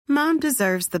Mom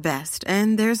deserves the best,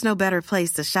 and there's no better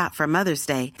place to shop for Mother's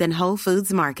Day than Whole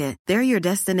Foods Market. They're your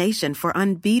destination for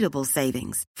unbeatable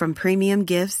savings, from premium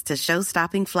gifts to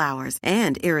show-stopping flowers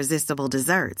and irresistible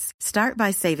desserts. Start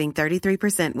by saving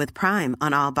 33% with Prime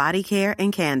on all body care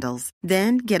and candles.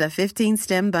 Then get a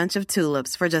 15-stem bunch of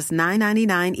tulips for just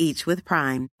 $9.99 each with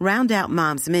Prime. Round out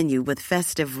Mom's menu with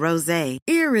festive rosé,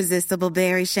 irresistible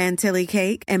berry chantilly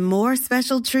cake, and more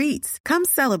special treats. Come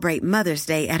celebrate Mother's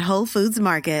Day at Whole Foods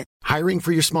Market. Hiring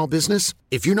for your small business?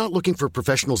 If you're not looking for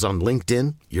professionals on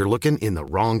LinkedIn, you're looking in the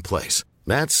wrong place.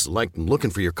 That's like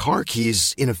looking for your car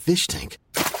keys in a fish tank.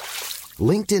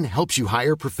 LinkedIn helps you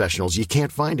hire professionals you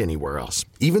can't find anywhere else,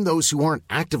 even those who aren't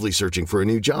actively searching for a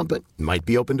new job but might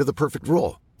be open to the perfect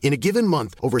role. In a given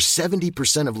month, over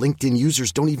 70% of LinkedIn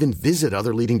users don't even visit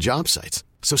other leading job sites.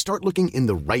 So start looking in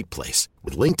the right place.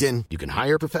 With LinkedIn, you can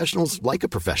hire professionals like a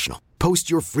professional.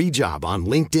 Post your free job on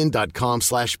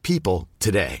linkedin.com/people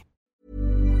today.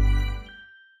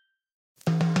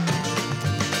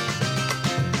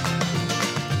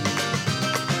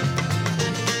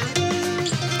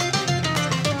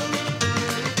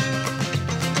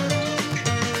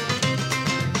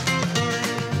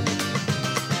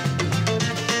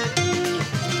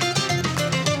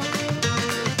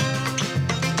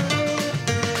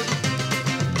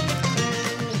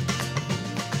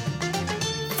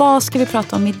 Vad ska vi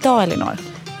prata om idag, Elinor?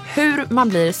 Hur man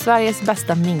blir Sveriges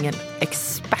bästa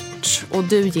mingelexpert. Och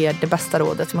du ger det bästa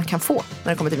rådet som man kan få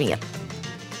när det kommer till mingel.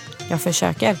 Jag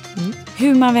försöker.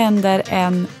 Hur man vänder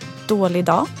en dålig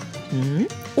dag.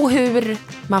 Och hur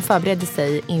man förbereder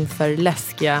sig inför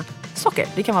läskiga saker.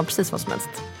 Det kan vara precis vad som helst.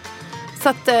 Så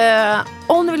att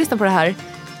om du vill lyssna på det här,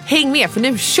 häng med för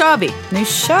nu kör vi! Nu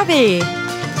kör vi!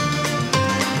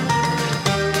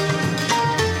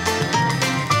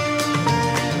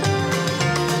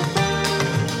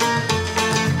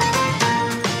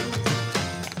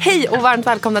 Hej och varmt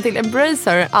välkomna till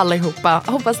Embracer allihopa.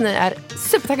 Hoppas ni är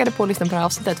supertaggade på att lyssna på det här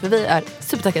avsnittet, för vi är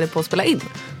supertaggade på att spela in.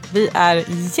 Vi är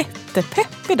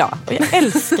jättepepp idag och jag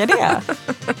älskar det.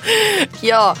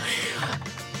 Ja,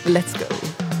 let's go.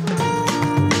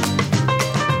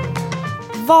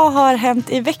 Vad har hänt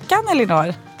i veckan,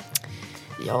 Elinor?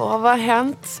 Ja, vad har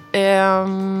hänt?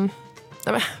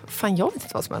 Fan, jag vet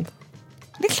inte vad som har hänt.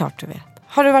 Det är klart du vet.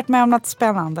 Har du varit med om något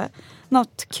spännande?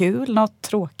 Något kul? Något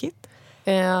tråkigt?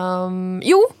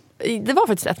 Jo, det var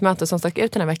faktiskt ett möte som stack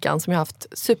ut den här veckan som jag har haft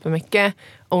supermycket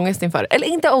ångest inför. Eller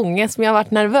inte ångest, men jag har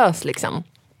varit nervös liksom.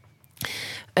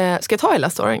 Ska jag ta hela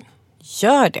storyn?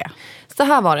 Gör det. Så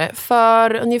här var det.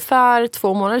 För ungefär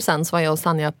 2 månader sedan så var jag och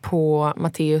Sanja på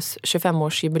Matteus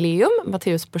 25-årsjubileum.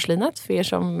 Matteus porslinet, för er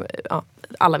som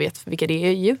alla vet vilka det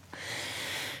är ju.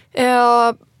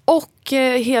 Och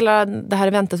hela det här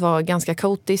eventet var ganska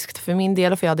kaotiskt för min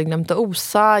del, för jag hade glömt att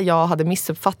osa. Jag hade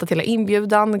missuppfattat hela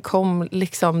inbjudan. Kom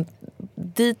liksom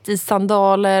dit i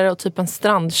sandaler och typ en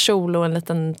strandkjol och en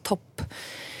liten topp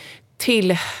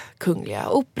till Kungliga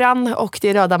Operan. Och det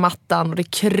är röda mattan och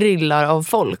det kryllar av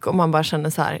folk. Och man bara känner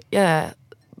så här,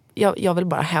 jag vill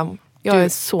bara hem. Jag är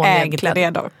så nedklädd. Du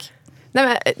ägde det dock.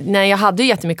 Nej, jag hade ju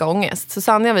jättemycket ångest. Så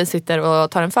Sanja, vi sitter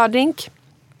och tar en fördrink.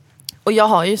 Och jag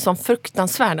har ju sån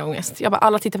fruktansvärd ångest. Jag bara,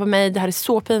 alla tittar på mig, det här är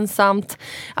så pinsamt.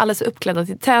 Alla är så uppklädda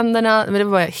till tänderna. Men det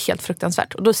var helt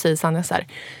fruktansvärt. Och då säger Sanja så här: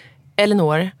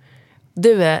 Elinor,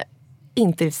 du är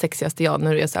inte det sexigaste jag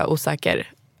när du är så här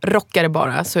osäker. Rockar det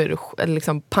bara så är du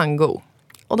liksom pango.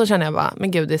 Och då känner jag bara,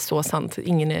 men gud, det är så sant.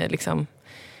 Ingen är liksom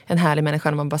en härlig människa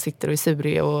när man bara sitter och är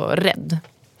surig och rädd.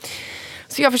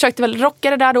 Så jag försökte väl rocka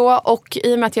det där då. Och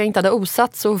i och med att jag inte hade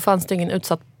osatt så fanns det ingen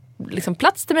utsatt liksom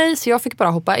plats till mig, så jag fick bara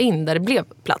hoppa in där det blev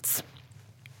plats.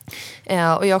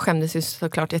 Och jag skämdes ju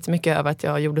såklart jättemycket över att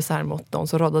jag gjorde så här mot de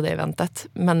som rådde eventet.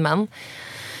 Men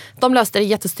de löste det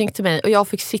jättestyngt till mig och jag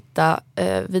fick sitta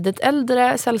vid ett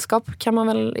äldre sällskap, kan man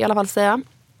väl i alla fall säga,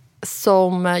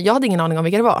 som jag hade ingen aning om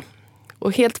vilka det var.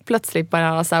 Och helt plötsligt bara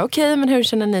alla så här: okej, men hur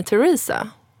känner ni Theresa?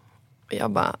 Och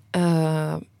jag bara,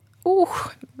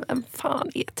 vem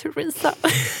fan är Theresa?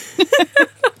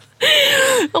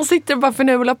 Och sitter och bara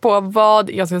förnular på vad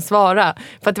jag ska svara.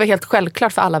 För att det var helt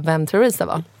självklart för alla vem Theresa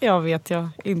var. Jag vet, jag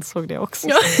insåg det också.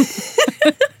 Ja.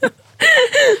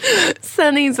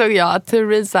 Sen insåg jag att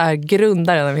Theresa är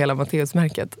grundaren av hela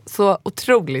Matteusmärket. Så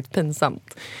otroligt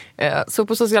pinsamt. Så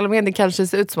på sociala medier kanske det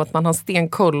ser ut som att man har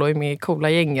stenkoll och är med i coola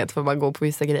gänget för att man går på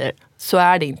vissa grejer. Så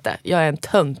är det inte. Jag är en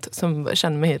tönt som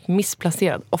känner mig helt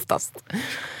missplacerad oftast.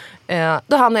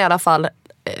 Då hann jag i alla fall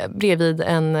bredvid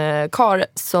en karl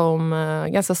som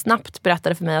ganska snabbt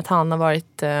berättade för mig att han har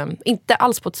varit, inte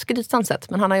alls på ett skrytsamt sätt,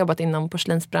 men han har jobbat inom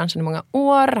porslinsbranschen i många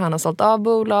år. Han har sålt av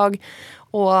bolag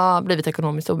och blivit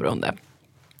ekonomiskt oberoende.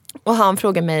 Och han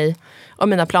frågar mig om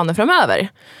mina planer framöver.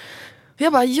 Och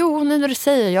jag bara, jo, nu när du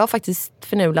säger, jag har faktiskt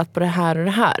förnulat på det här och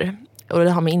det här. Och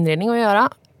det har med inredning att göra.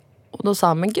 Och då sa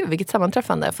han, men gud, vilket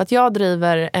sammanträffande. För att jag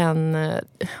driver en,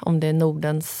 om det är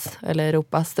Nordens eller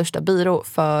Europas största byrå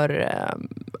för,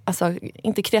 alltså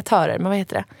inte kreatörer, men vad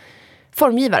heter det?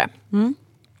 Formgivare.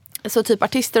 Så typ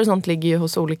artister och sånt ligger ju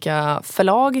hos olika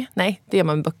förlag. Nej, det gör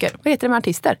man med böcker. Vad heter det med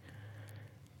artister?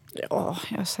 Ja,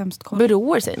 jag har sämst koll.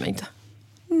 Byråer säger man inte.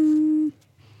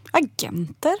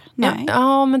 Agenter? Nej.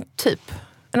 Ja, men typ.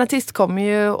 En artist kommer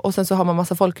ju och sen så har man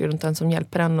massa folk runt en som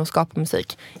hjälper en att skapa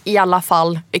musik. I alla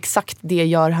fall, exakt det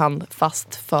gör han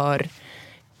fast för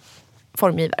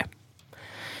formgivare.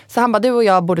 Så han bara, du och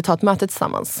jag borde ta ett möte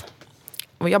tillsammans.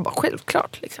 Och jag bara,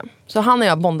 självklart liksom. Så han och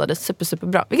jag bondade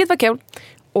superbra, vilket var kul.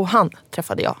 Och han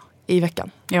träffade jag i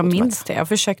veckan. Jag minns det, jag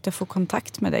försökte få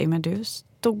kontakt med dig men du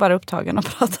stod bara upptagen och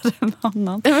pratade med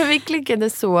honom. Men vi klickade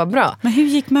så bra. Men hur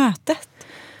gick mötet?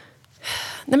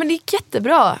 Nej, men det gick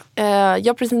jättebra.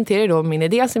 Jag presenterade då min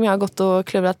idé som jag har gått och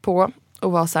klurat på.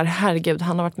 Och var så här, herregud,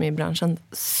 han har varit med i branschen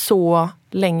så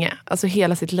länge. Alltså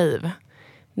hela sitt liv.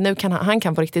 Nu kan han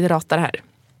kan på riktigt rata det här.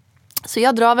 Så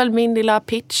jag drar väl min lilla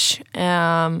pitch.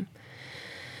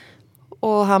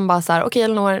 Och han bara så här, okej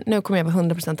Elinor, nu kommer jag vara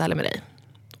 100% ärlig med dig.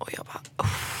 Och jag bara,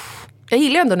 jag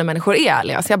gillar ju ändå när människor är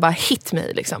ärliga. Så jag bara, hit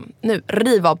mig liksom. Nu,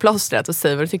 riv av plåstret och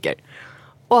säg vad du tycker.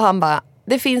 Och han bara,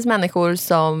 det finns människor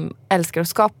som älskar att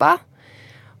skapa.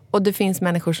 Och det finns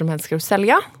människor som älskar att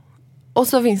sälja. Och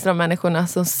så finns det de människorna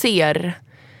som ser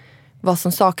vad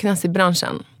som saknas i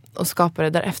branschen och skapar det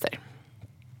därefter.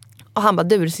 Och han bara,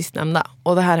 du är det sistnämnda.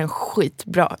 Och det här är en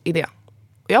skitbra idé.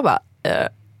 Och jag bara,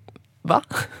 va?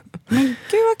 Men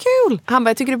gud vad kul! Han bara,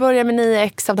 jag tycker du börjar med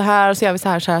 9x av det här. Så gör vi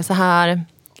så här.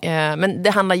 Men det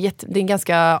handlar det är en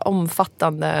ganska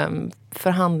omfattande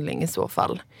förhandling i så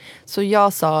fall. Så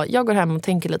jag sa, jag går hem och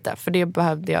tänker lite. För det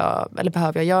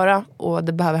behöver jag göra. Och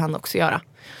det behöver han också göra.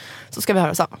 Så ska vi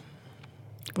höra så.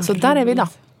 Så där är vi idag.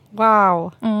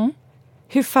 Wow.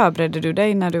 Hur förberedde du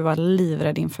dig när du var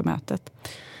livrädd inför mötet?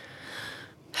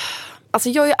 Alltså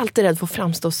jag är alltid rädd för att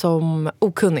framstå som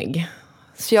okunnig.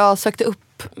 Så jag sökte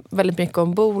upp väldigt mycket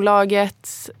om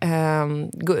bolaget.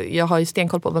 Jag har ju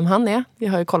stenkoll på vem han är.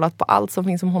 Jag har ju kollat på allt som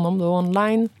finns om honom då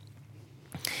online.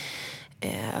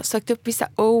 Sökte upp vissa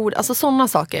ord, alltså sådana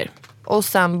saker. Och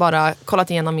sen bara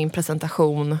kollat igenom min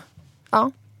presentation.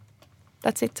 Ja,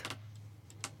 that's it.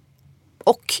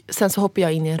 Och sen så hoppar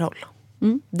jag in i en roll.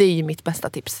 Det är ju mitt bästa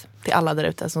tips till alla där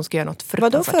ute som ska göra något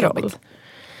fruktansvärt jobbigt. Vadå för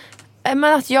roll?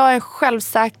 Men att jag är en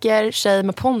självsäker tjej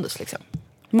med pondus liksom.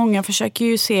 Många försöker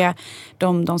ju se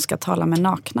de ska tala med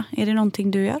nakna. Är det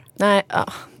någonting du gör?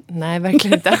 Nej,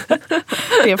 verkligen inte.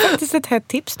 Det är faktiskt ett hett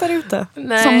tips där ute.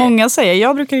 Som många säger,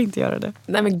 jag brukar inte göra det.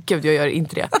 Nej men gud, jag gör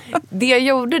inte det. Det jag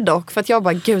gjorde dock, för att jag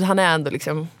bara, gud han är ändå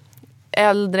liksom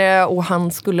äldre och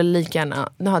han skulle lika gärna,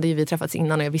 nu hade ju vi träffats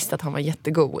innan och jag visste att han var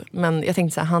jättegod. Men jag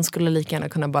tänkte så här, han skulle lika gärna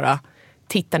kunna bara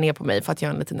titta ner på mig för att jag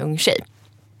är en liten ung tjej.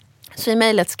 Så i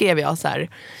mejlet skrev jag så här,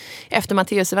 efter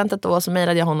Matteus-eventet då så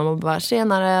mejlade jag honom och bara,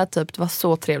 tjenare, typ, det var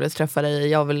så trevligt att träffa dig.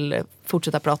 Jag vill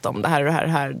fortsätta prata om det här och det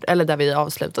här, eller där vi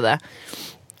avslutade.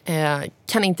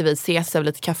 Kan inte vi ses över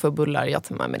lite kaffe och bullar? Jag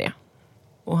tar med det.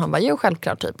 Och han bara, jo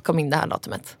självklart, typ, kom in det här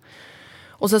datumet.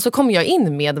 Och sen så kom jag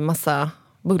in med massa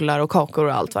bullar och kakor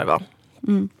och allt vad det var.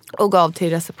 Och gav till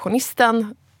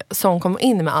receptionisten som kom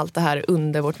in med allt det här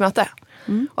under vårt möte.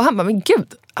 Och han bara, men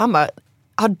gud, han bara,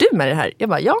 har du med det här? Jag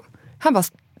bara, ja. Han bara,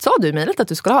 sa du i mejlet att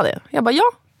du skulle ha det? Jag bara,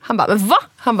 ja. Han bara, men va?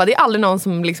 Han bara, det är aldrig någon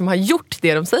som liksom har gjort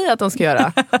det de säger att de ska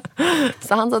göra.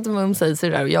 Så han satte mig sig så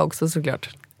där och jag också såklart.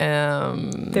 Det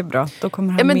är bra, då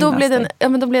kommer han minnas det.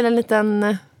 Men då blev det en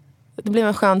liten, det blev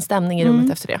en skön stämning i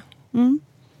rummet efter det.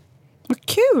 Vad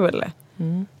kul!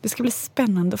 Det ska bli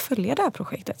spännande att följa det här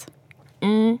projektet.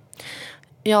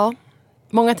 Ja,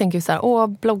 många tänker ju så här,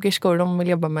 bloggerskor, de vill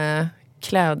jobba med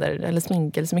kläder eller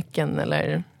smink eller smycken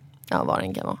eller vad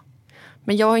det kan vara.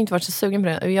 Men jag har inte varit så sugen på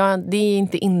det. Det är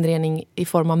inte inredning i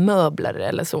form av möbler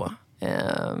eller så.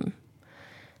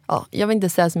 Jag vill inte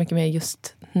säga så mycket mer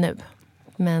just nu.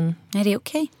 Men nej, det är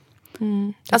okej.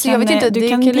 Alltså, jag vet inte, du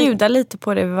kan bjuda lite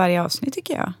på det vid varje avsnitt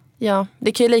tycker jag. Ja,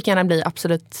 det kan ju lika gärna bli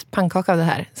absolut pannkaka av det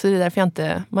här. Så det är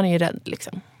därför man är ju rädd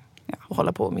liksom. Och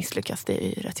hålla på och misslyckas, det är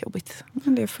ju rätt jobbigt.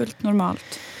 Men det är fullt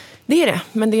normalt. Det är det,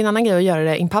 men det är en annan grej att göra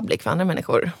det in public för andra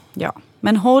människor. Ja,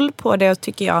 men håll på det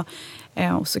tycker jag.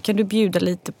 Och så kan du bjuda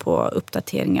lite på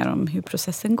uppdateringar om hur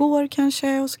processen går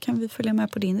kanske. Och så kan vi följa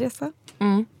med på din resa.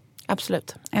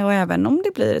 Absolut. Och även om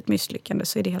det blir ett misslyckande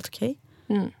så är det helt okej.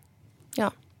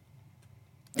 Ja.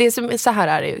 Det som så här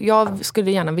är det. Jag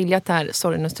skulle gärna vilja att det här,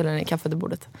 sorry nu ställer jag ner kaffet i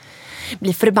bordet,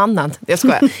 blir förbannad. Jag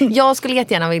skojar. Jag skulle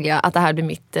jättegärna vilja att det här blir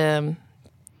mitt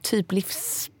typ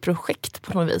livsprojekt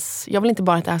på något vis. Jag vill inte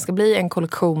bara att det här ska bli en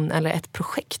kollektion eller ett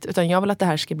projekt, utan jag vill att det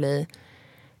här ska bli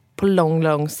på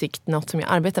lång sikt något som jag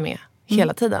arbetar med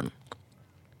hela tiden.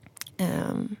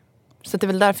 Så det är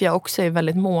väl därför jag också är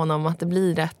väldigt mån om att det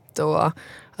blir rätt och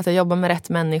att jag jobbar med rätt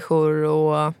människor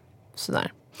och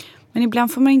sådär. Men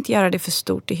ibland får man inte göra det för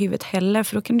stort i huvudet heller,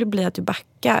 för då kan det bli att du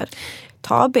backar.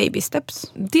 Ta baby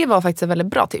steps. Det var faktiskt ett väldigt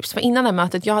bra tips. För innan det här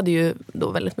mötet, jag hade ju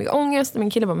då väldigt mycket ångest.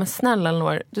 Min kille bara, men snälla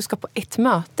Elinor, du ska på ett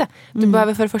möte. Du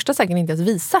behöver för det första säkert inte ens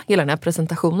visa hela den här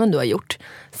presentationen du har gjort.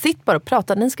 Sitt bara och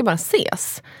prata, ni ska bara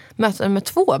ses. Möte nummer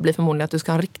 2 blir förmodligen att du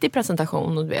ska ha en riktig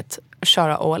presentation och du vet,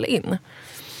 köra all in.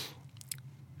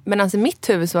 Men alltså i mitt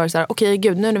huvud så var det så här, okej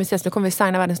gud, nu när vi ses, nu kommer vi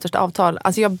signa världens största avtal.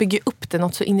 Alltså jag bygger upp det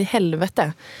något så in i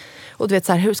helvete. Och du vet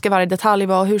så här, hur ska varje detalj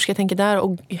vara, hur ska jag tänka där?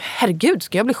 Och herregud,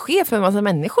 ska jag bli chef för en massa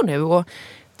människor nu? Och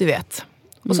du vet.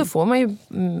 Och så får man ju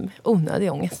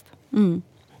onödig ångest. Mm.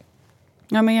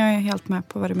 Ja, men jag är helt med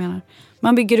på vad du menar.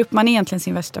 Man bygger upp, man är egentligen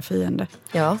sin värsta fiende.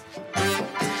 Ja.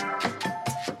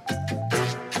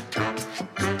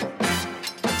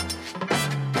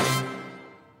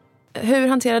 Hur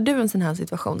hanterar du en sån här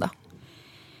situation då?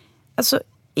 Alltså,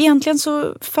 egentligen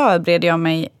så förbereder jag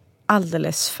mig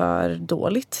alldeles för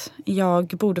dåligt. Jag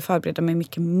borde förbereda mig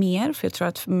mycket mer, för jag tror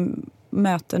att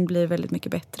möten blir väldigt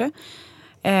mycket bättre.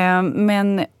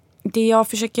 Men det jag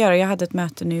försöker göra, jag hade ett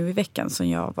möte nu i veckan som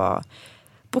jag var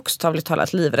bokstavligt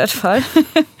talat livrädd för.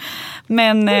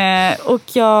 Men,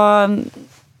 och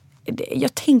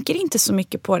jag tänker inte så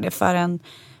mycket på det förrän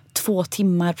 2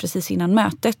 timmar precis innan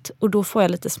mötet. Och då får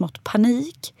jag lite smått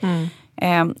panik.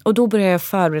 Och då börjar jag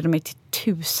förbereda mig till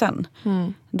 1000.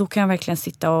 Då kan jag verkligen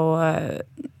sitta och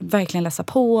verkligen läsa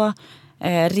på.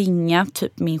 Ringa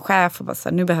typ min chef och bara så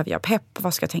här, nu behöver jag pepp,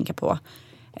 vad ska jag tänka på?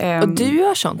 Och du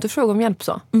gör sånt, du frågar om hjälp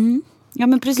så? Ja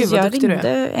men precis, Gud, jag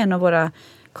ringde en av våra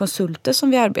konsulter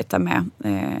som vi arbetar med,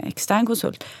 extern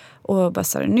konsult. Och bara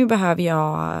så här, nu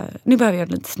behöver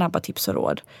jag lite snabba tips och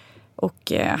råd.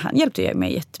 Och han hjälpte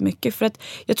mig jättemycket, för att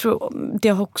jag tror det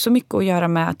har också mycket att göra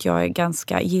med att jag är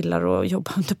ganska gillar att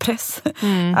jobba under press.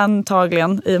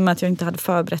 Antagligen, i och med att jag inte hade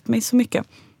förberett mig så mycket.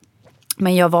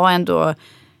 Men jag var ändå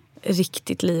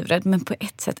riktigt livrädd, men på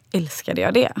ett sätt älskade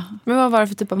jag det. Men vad var det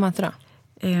för typ av möte då?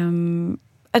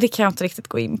 Det kan jag inte riktigt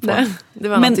gå in på. Nej, det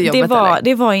var men jobbet,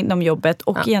 det var inom jobbet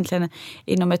och egentligen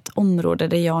inom ett område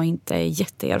där jag inte är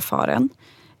jätteerfaren.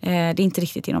 Det är inte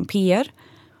riktigt inom PR.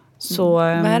 Så,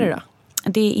 vad är det då?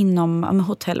 Det är inom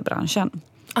hotellbranschen.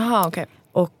 Aha, okej.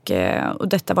 Och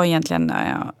detta var egentligen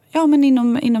men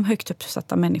inom högt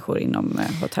uppsatta människor inom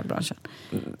hotellbranschen.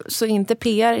 Så inte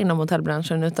PR inom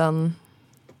hotellbranschen utan...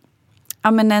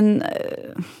 Ja, men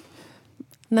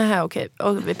Nej, okej.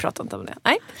 Och vi pratar inte om det.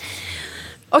 Nej.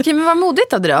 Okej, men vad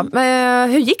modigt av det då.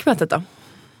 Hur gick mötet då?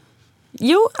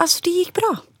 Jo, alltså det gick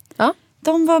bra. Ja.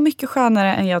 De var mycket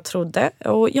skönare än jag trodde.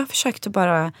 Och jag försökte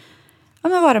bara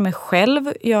vara mig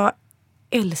själv. Jag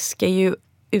älskar ju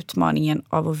utmaningen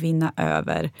av att vinna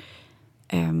över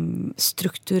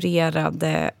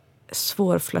strukturerade,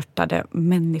 svårflörtade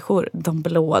människor. De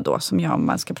blåa då, om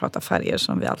man ska prata färger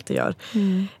som vi alltid gör.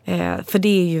 För det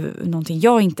är ju någonting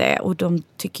jag inte är, och de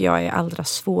tycker jag är allra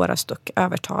svårast att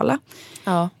övertala.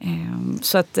 Ja.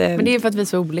 Så att, men det är för att vi är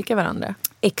så olika varandra.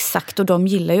 Exakt, och de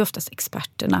gillar ju oftast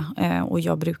experterna. Och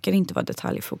jag brukar inte vara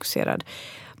detaljfokuserad.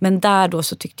 Men där då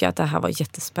så tyckte jag att det här var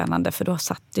jättespännande, för då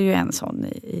satt det ju en sån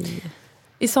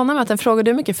I sådana möten, frågar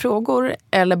du mycket frågor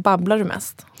eller babblar du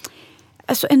mest?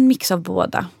 Alltså en mix av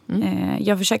båda.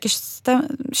 Jag försöker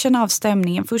känna av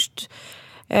stämningen. Först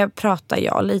pratar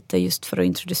jag lite just för att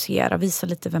introducera, visa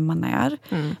lite vem man är.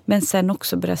 Men sen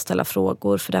också börja ställa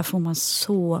frågor, för där får man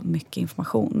så mycket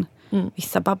information.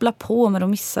 Vissa babblar på, men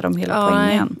de missar de hela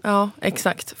poängen. Ja,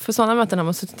 exakt. För sådana möten har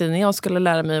man suttit i. När jag skulle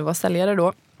lära mig att vara säljare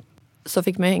då, så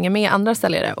fick man hänga med andra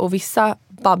säljare. Och vissa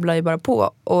babblar ju bara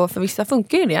på. Och för vissa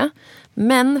funkar ju det.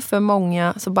 Men för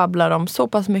många så babblar de så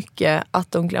pass mycket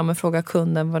att de glömmer fråga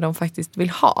kunden vad de faktiskt vill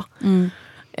ha.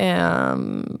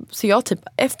 Så jag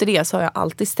efter det så har jag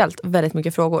alltid ställt väldigt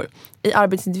mycket frågor. I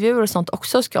arbetsintervjuer och sånt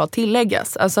också ska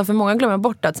tilläggas. Alltså för många glömmer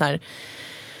bort att så här,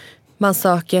 man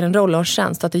söker en roll och en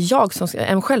tjänst. Att det är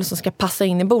en själv som ska passa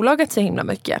in i bolaget så himla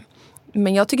mycket.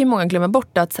 Men jag tycker många glömmer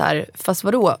bort att så här, fast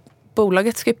vadå?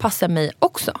 Bolaget ska ju passa mig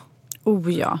också.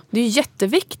 Oh ja. Det är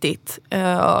jätteviktigt.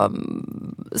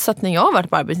 Så att när jag har varit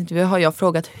på arbetsintervju har jag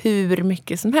frågat hur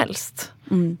mycket som helst.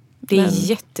 Det är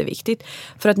jätteviktigt.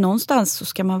 För att någonstans så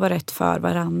ska man vara rätt för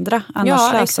varandra. Annars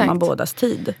slösar man bådas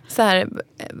tid. Så här,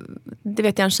 det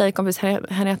vet jag en tjejkompis,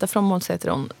 Henrietta Frommås heter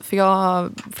hon. För jag har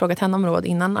frågat henne om råd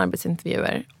innan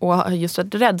arbetsintervjuer. Och har just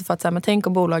varit rädd för att så här, men tänk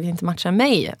om bolaget inte matchar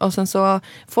mig. Och sen så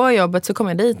får jag jobbet, så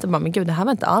kommer jag dit och bara, men gud, det här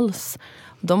var inte alls.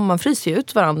 Man fryser ju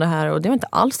ut varandra här och det var inte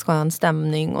alls skön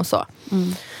stämning och så.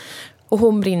 Och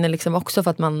hon brinner liksom också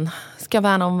för att man ska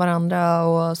värna om varandra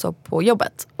och så på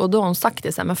jobbet. Och då har hon sagt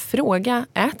det så här, men fråga,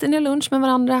 äter ni lunch med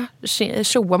varandra?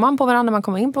 Tjoar man på varandra när man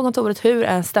kommer in på kontoret? Hur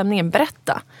är stämningen?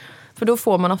 Berätta. För då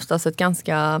får man oftast ett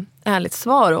ganska ärligt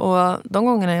svar. Och de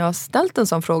gångerna jag har ställt en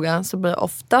sån fråga så blir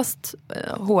oftast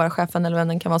HR-chefen eller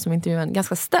vännen kan vara som intervjun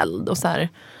ganska ställd. Och så här,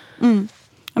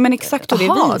 ja, men exakt, och det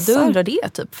visar. Du undrar det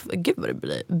typ, gud vad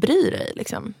du bryr dig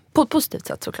liksom. På ett positivt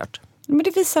sätt såklart. Men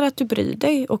det visar att du bryr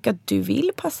dig och att du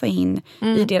vill passa in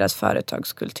i deras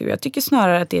företagskultur. Jag tycker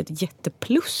snarare att det är ett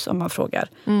jätteplus om man frågar.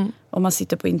 Om man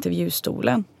sitter på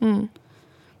intervjustolen.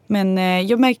 Men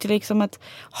jag märkte liksom att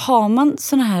har man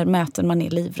såna här möten man är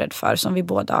livrädd för, som vi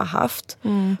båda har haft.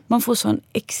 Man får sån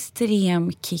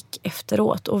extrem kick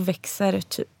efteråt och växer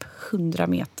typ 100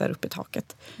 meter upp i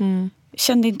taket.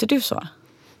 Kände inte du så?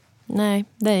 Nej,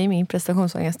 det är min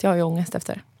prestationsångest. Jag har ju ångest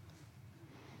efter.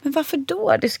 Men varför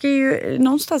då? Det ska ju,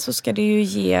 någonstans så ska det ju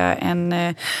ge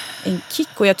en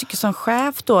kick. Och jag tycker som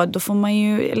chef då får man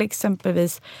ju, eller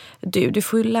exempelvis du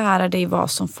får ju lära dig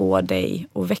vad som får dig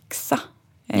att växa.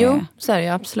 Jo, så är det ju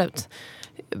absolut.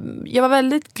 Jag var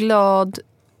väldigt glad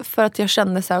för att jag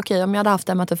kände så här, okej, om jag hade haft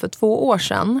det mötet för 2 år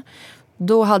sedan,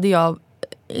 då hade jag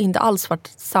inte alls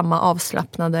varit samma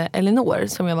avslappnade Elinor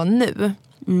som jag var nu.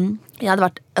 Jag hade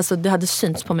varit, alltså det hade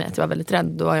synts på mig att jag var väldigt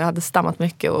rädd och jag hade stammat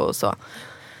mycket och så.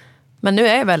 Men nu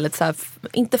är jag väldigt så här,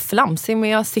 inte flamsig, men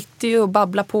jag sitter ju och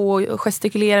babblar på och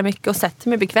gestikulerar mycket och sätter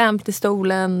mig bekvämt i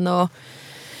stolen. Och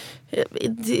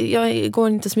jag går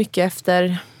inte så mycket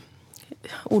efter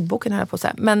ordboken här på så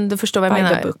här. Men du förstår vad jag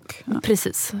menar. Book. Ja.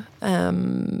 Precis.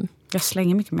 Jag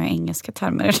slänger mycket med engelska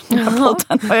termer i den här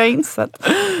podden, har jag insett.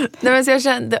 Nej, men så jag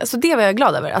kände, så det var jag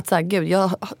glad över. Att så här, gud,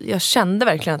 jag kände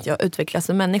verkligen att jag utvecklas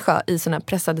som människa i såna här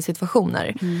pressade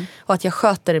situationer. Och att jag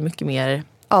sköter det mycket mer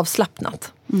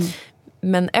avslappnat.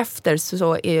 Men efter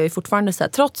så är jag ju fortfarande så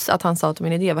här, trots att han sa att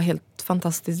min idé var helt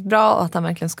fantastiskt bra och att han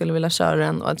verkligen skulle vilja köra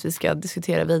den och att vi ska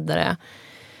diskutera vidare,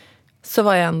 så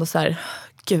var jag ändå så här,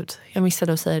 gud, jag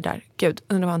missade att säga det där. Gud,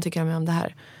 undrar vad han tycker om det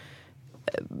här.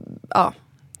 Ja.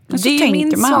 Det är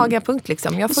min svaga punkt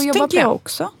liksom. Jag får jobba på det. Jag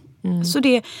också. Så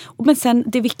det, men sen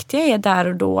det viktiga är där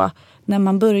och då när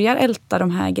man börjar älta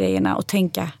de här grejerna och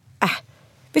tänka,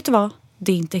 vet du vad?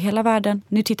 Det är inte hela världen.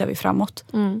 Nu tittar vi framåt.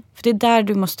 För det är där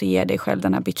du måste ge dig själv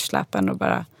den här bitchslappen och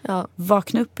bara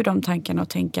vakna upp i de tankarna och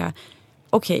tänka,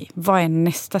 okej, vad är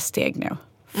nästa steg nu?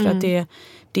 För att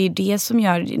det är det som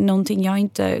gör någonting jag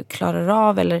inte klarar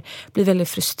av eller blir väldigt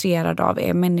frustrerad av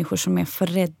är människor som är för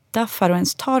rädda för att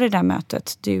ens ta det där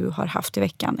mötet du har haft i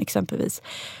veckan exempelvis.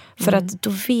 För att då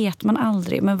vet man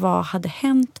aldrig, men vad hade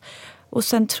hänt? Och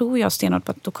sen tror jag stenhårt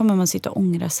på att då kommer man sitta och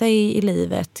ångra sig i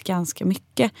livet ganska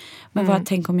mycket. Men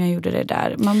tänk om jag gjorde det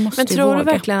där? Man måste men tror våga. Du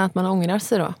verkligen att man ångrar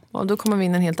sig då? Och då kommer vi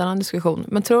in i en helt annan diskussion.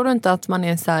 Men tror du inte att man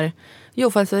är så här,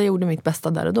 jo, för att jag gjorde mitt bästa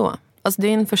där och då? Alltså det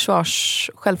är en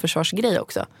självförsvarsgrej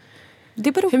också.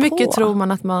 Det beror hur mycket på. Tror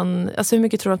man att man, alltså hur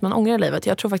mycket tror du att man ångrar livet?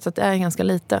 Jag tror faktiskt att det är ganska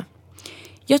lite.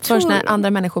 Jag tror när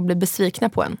andra människor blir besvikna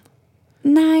på en.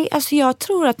 Nej, alltså jag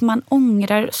tror att man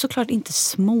ångrar såklart inte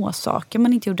små saker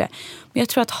man inte gjorde. Men jag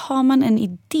tror att har man en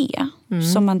idé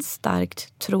som man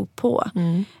starkt tror på.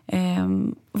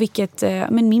 Vilket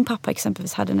men min pappa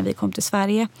exempelvis hade när vi kom till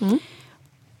Sverige.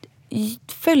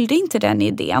 Följde inte den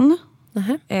idén.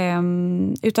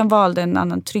 Utan valde en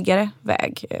annan tryggare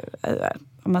väg.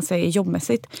 Om man säger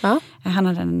jobbmässigt. Han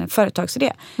hade en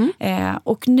företagsidé.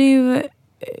 Och nu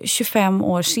 25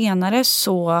 år senare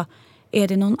så är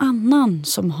det någon annan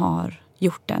som har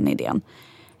gjort den idén.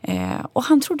 Och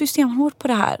han trodde ju stenhårt på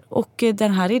det här. Och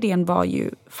den här idén var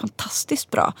ju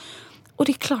fantastiskt bra. Och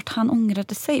det är klart han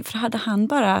ångrade sig. För hade han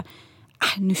bara,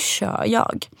 nu kör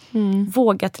jag.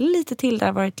 Vågat lite till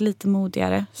där, varit lite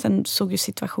modigare. Sen såg ju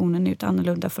situationen ut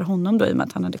annorlunda för honom då i och med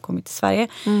att han hade kommit till Sverige.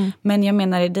 Men jag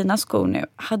menar i dina skor nu,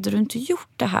 hade du inte gjort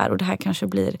det här och det här kanske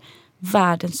blir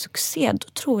världens succé, då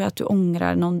tror jag att du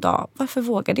ångrar någon dag. Varför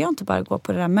vågade jag inte bara gå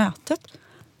på det där mötet?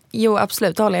 Jo,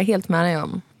 absolut. Det håller jag helt med dig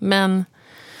om. Men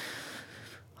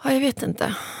jag vet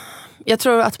inte. Jag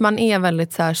tror att man är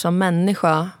väldigt så här som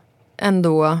människa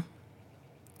ändå.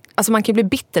 Alltså man kan bli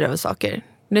bitter över saker.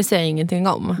 Det säger jag ingenting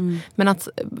om. Men att,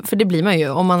 för det blir man ju.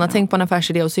 Om man har tänkt på en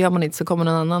affärsidé och så gör man inte, så kommer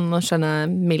någon annan och tjänar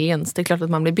millions. Det är klart att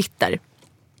man blir bitter.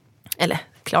 Eller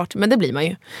klart, men det blir man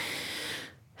ju.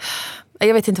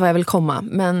 Jag vet inte vad jag vill komma.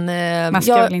 Men, man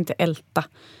ska väl inte älta.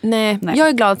 Nej, jag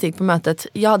är glad att jag gick på mötet.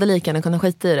 Jag hade lika gärna kunnat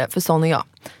skita i det, för sån är jag.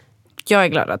 Jag är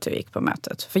glad att du gick på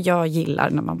mötet. För jag gillar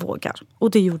när man vågar.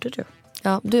 Och det gjorde du.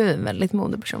 Ja, du är en väldigt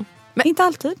modig person. Men inte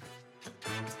alltid.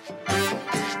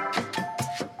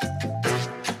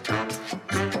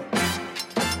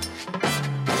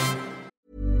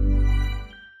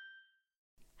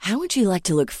 How would you like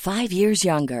to look 5 years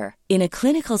younger? In a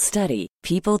clinical study,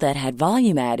 people that had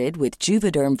volume added with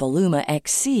Juvederm Voluma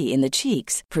XC in the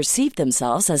cheeks perceived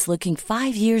themselves as looking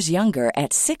 5 years younger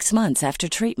at 6 months after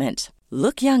treatment.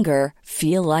 Look younger,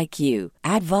 feel like you.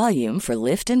 Add volume for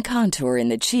lift and contour in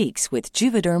the cheeks with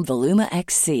Juvederm Voluma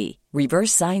XC.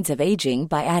 Reverse signs of aging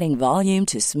by adding volume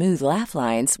to smooth laugh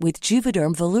lines with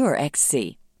Juvederm Volure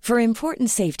XC. For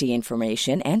important safety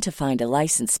information and to find a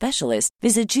licensed specialist,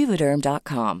 visit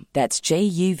Juvederm.com. That's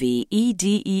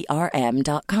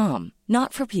JUVEDERM.com.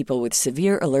 Not for people with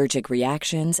severe allergic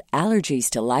reactions, allergies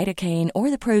to lidocaine, or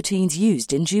the proteins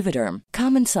used in Juvederm.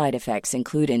 Common side effects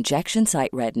include injection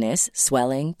site redness,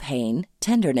 swelling, pain,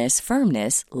 tenderness,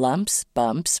 firmness, lumps,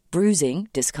 bumps, bruising,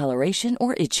 discoloration,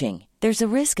 or itching. There's a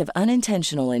risk of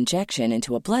unintentional injection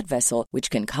into a blood vessel, which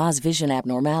can cause vision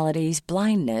abnormalities,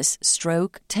 blindness,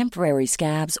 stroke, temporary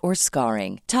scabs, or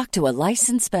scarring. Talk to a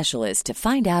licensed specialist to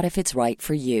find out if it's right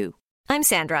for you. I'm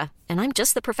Sandra, and I'm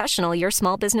just the professional your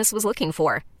small business was looking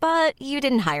for. But you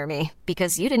didn't hire me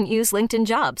because you didn't use LinkedIn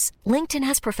Jobs. LinkedIn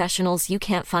has professionals you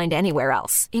can't find anywhere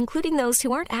else, including those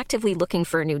who aren't actively looking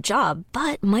for a new job,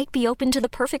 but might be open to the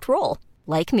perfect role,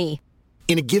 like me.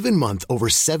 In a given month, over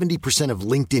 70% of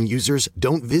LinkedIn users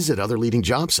don't visit other leading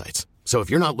job sites. So if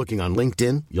you're not looking on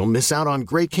LinkedIn, you'll miss out on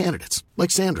great candidates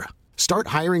like Sandra. Start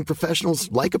hiring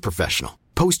professionals like a professional.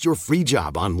 Post your free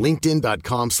job on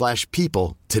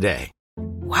linkedin.com/people today.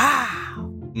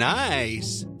 Wow.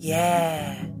 Nice.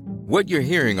 Yeah. What you're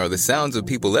hearing are the sounds of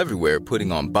people everywhere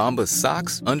putting on Bombas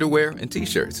socks, underwear, and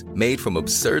T-shirts made from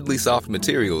absurdly soft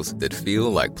materials that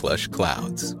feel like plush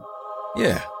clouds.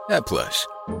 Yeah, that plush.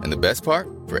 And the best part?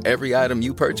 For every item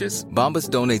you purchase, Bombas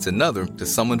donates another to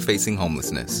someone facing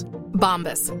homelessness.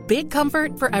 Bombas. Big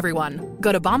comfort for everyone.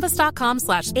 Go to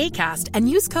bombas.com/ACAST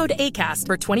and use code ACAST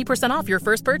for 20% off your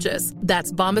first purchase.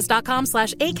 That's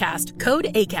bombas.com/ACAST. Code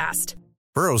ACAST.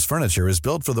 Burrow's furniture is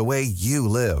built for the way you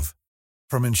live.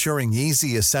 From ensuring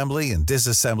easy assembly and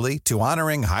disassembly to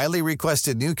honoring highly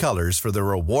requested new colors for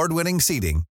their award-winning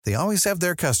seating, they always have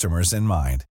their customers in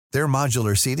mind. Their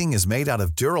modular seating is made out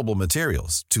of durable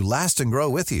materials to last and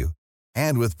grow with you.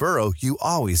 And with Burrow, you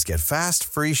always get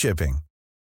fast, free shipping.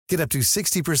 Get up to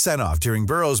 60% off during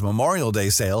Burrow's Memorial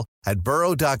Day sale at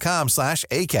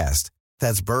burrow.com/ACAST.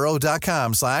 That's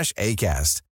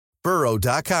burrow.com/ACAST.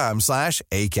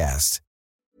 burrow.com/ACAST.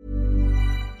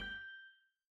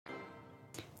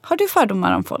 Har du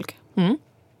fördomar om folk? Mm.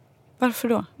 Varför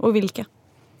då? Och vilka?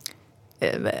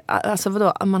 Alltså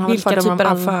vadå? Man har vilka fördomar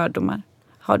typer av fördomar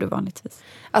har du vanligtvis?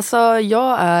 Alltså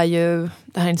jag är ju,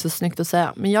 det här är inte så snyggt att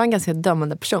säga, men jag är en ganska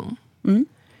dömande person. Mm.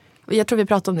 Jag tror vi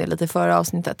pratade om det lite i förra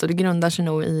avsnittet och det grundar sig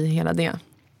nog i hela det.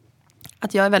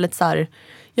 Att jag är väldigt så här,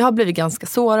 jag har blivit ganska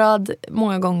sårad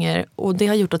många gånger och det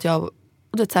har gjort att jag,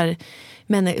 och det så här,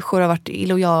 människor har varit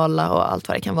illojala och allt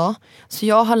vad det kan vara. Så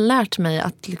jag har lärt mig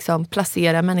att liksom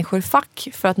placera människor i fack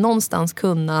för att någonstans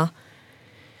kunna,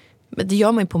 det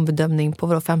gör man ju på en bedömning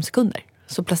på 5 sekunder.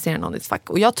 Så placerar någon i ett fack.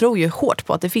 Och jag tror ju hårt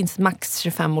på att det finns max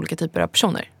 25 olika typer av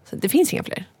personer. Så det finns inga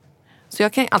fler. Så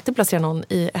jag kan alltid placera någon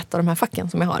i ett av de här facken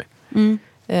som jag har.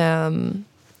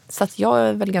 Så att jag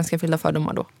är väl ganska fylld av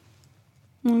fördomar då.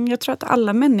 Jag tror att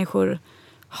alla människor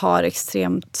har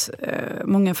extremt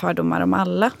många fördomar om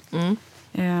alla.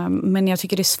 Men jag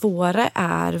tycker det svåra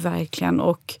är verkligen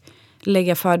att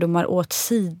lägga fördomar åt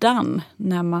sidan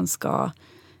när man ska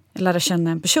lära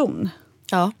känna en person.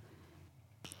 Ja.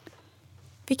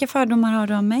 Vilka fördomar har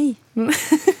du om mig?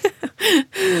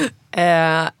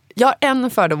 Jag har en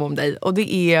fördom om dig och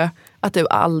det är att du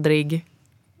aldrig,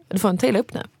 du får inte ta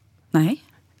upp nu. Nej.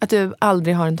 Att du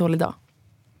aldrig har en dålig dag.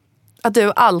 Att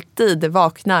du alltid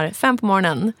vaknar 5 på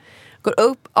morgonen, går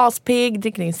upp, aspigg,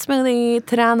 dricker din smoothie,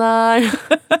 tränar,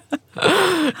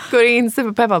 går in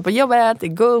superpeppad på jobbet,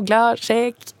 googlar,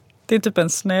 check. Det är typ en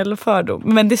snäll fördom,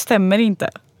 men det stämmer inte.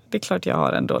 Det är klart jag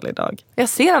har en dålig dag. Jag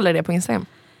ser aldrig det på Instagram.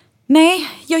 Nej,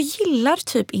 jag gillar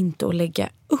typ inte att lägga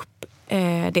upp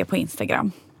det på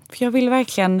Instagram. För jag vill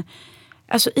verkligen,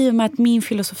 alltså i och med att min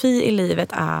filosofi i livet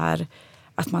är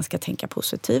att man ska tänka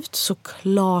positivt, så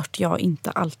klart jag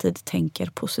inte alltid tänker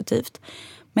positivt.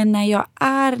 Men när jag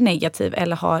är negativ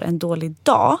eller har en dålig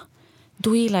dag,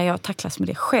 då gillar jag att tacklas med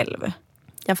det själv.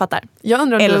 Jag fattar. Jag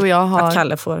undrar om eller du och jag har... att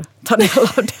Kalle får ta del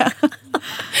av det.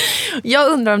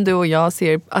 Jag undrar om du och jag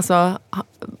ser alltså,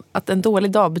 att en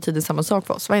dålig dag betyder samma sak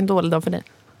för oss. Vad är en dålig dag för dig?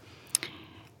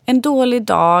 En dålig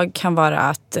dag kan vara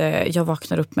att jag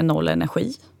vaknar upp med 0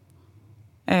 energi.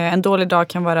 En dålig dag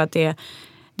kan vara att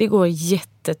det går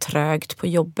jättetrögt på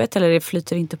jobbet eller det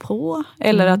flyter inte på.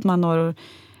 Eller att man har,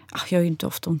 jag har ju inte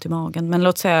ofta ont i magen, men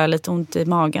låt säga lite ont i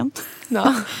magen.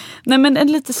 Ja. Nej, men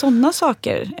lite sådana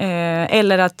saker.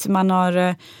 Eller att man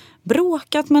har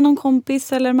bråkat med någon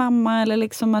kompis eller mamma. Eller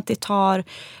liksom att det tar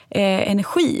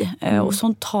energi. Och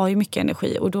sånt tar ju mycket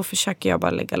energi. Och då försöker jag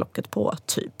bara lägga locket på,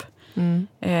 typ.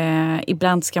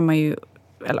 Ibland ska man ju,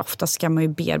 eller ofta ska man ju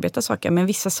bearbeta saker. Men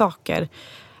vissa saker,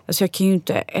 alltså jag kan ju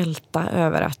inte älta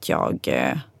över att jag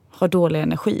har dålig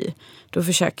energi. Då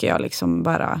försöker jag liksom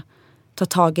bara ta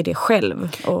tag i det själv.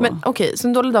 Men okej, så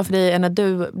en dålig dag för dig är när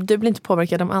du blir inte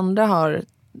påverkad om andra har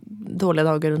dåliga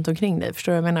dagar runt omkring dig.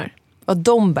 Förstår du vad jag menar? Och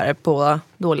de bär på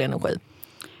dålig energi.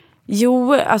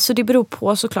 Jo, alltså det beror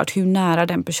på såklart hur nära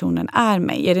den personen är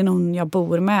mig. Är det någon jag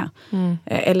bor med?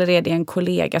 Eller är det en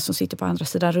kollega som sitter på andra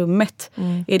sidan rummet?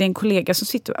 Är det en kollega som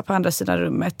sitter på andra sidan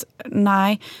rummet?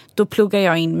 Nej, då pluggar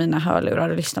jag in mina hörlurar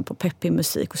och lyssnar på peppig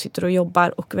musik och sitter och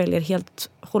jobbar och väljer helt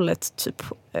hållet typ,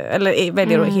 eller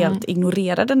väljer att helt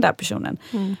ignorera den där personen.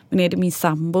 Men är det min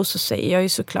sambo så säger jag ju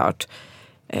såklart,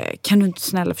 kan du inte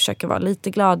snälla försöka vara lite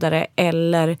gladare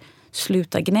eller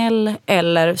sluta gnäll,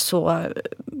 eller så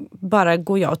bara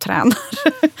går jag och tränar.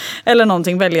 Eller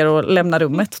någonting, väljer att lämna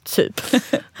rummet, typ.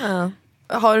 Ja.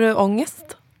 Har du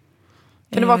ångest?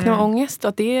 Kan du vakna med ångest och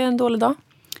att det är en dålig dag?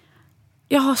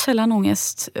 Jag har sällan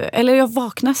ångest. Eller jag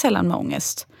vaknar sällan med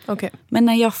ångest. Okay. Men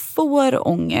när jag får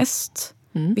ångest,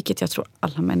 vilket jag tror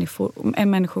alla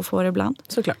människor får ibland.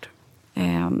 Såklart.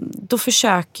 Då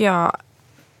försöker jag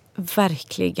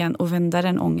verkligen att vända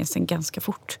den ångesten ganska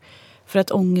fort. För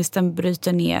att ångesten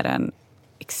bryter ner en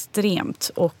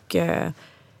extremt och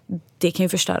det kan ju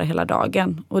förstöra hela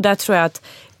dagen. Och där tror jag att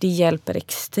det hjälper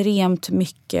extremt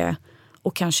mycket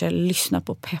att kanske lyssna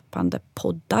på peppande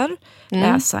poddar,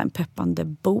 läsa en peppande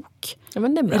bok. Ja,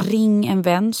 men det är bra. Ring en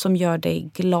vän som gör dig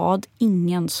glad,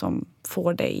 ingen som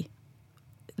får dig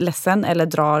ledsen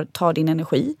eller tar din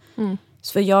energi.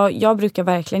 Så jag brukar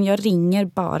verkligen, jag ringer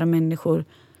bara människor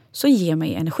som ger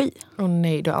mig energi.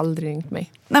 Nej, du har aldrig ringt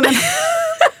mig. Nej, men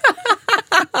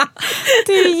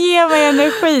det ger mig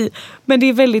energi. Men det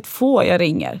är väldigt få jag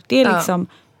ringer. Det är liksom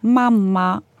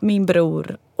mamma, min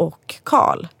bror och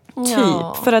Karl. Typ.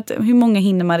 Ja. För att hur många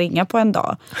hinner man ringa på en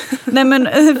dag? Nej, men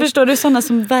förstår du, sådana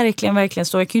som verkligen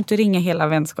står. Jag kan ju inte ringa hela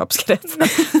vänskapskretsen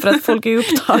för att folk är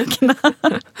upptagna.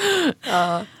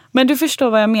 Ja. Men du förstår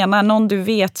vad jag menar. Någon du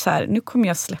vet så här, nu kommer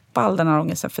jag släppa all den här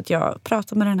ångesten för att jag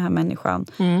pratar med den här människan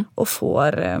och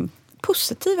får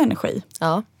positiv energi.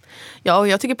 Ja, och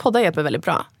jag tycker poddar hjälper väldigt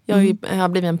bra. Jag har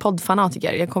blivit en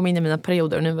poddfanatiker. Jag kom in i mina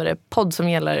perioder och nu var det podd som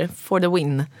gäller for the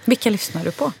win. Vilka lyssnar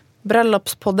du på?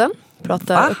 Bröllopspodden.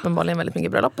 Pratar uppenbarligen väldigt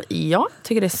mycket bröllop. Ja,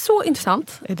 tycker det är så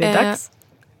intressant. Är det dags?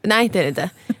 Nej, det är det inte.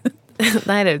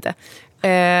 Nej, det är det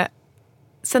inte.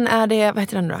 Sen är det, vad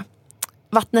heter den då?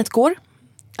 Vattnet går.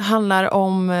 Handlar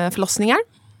om förlossningar.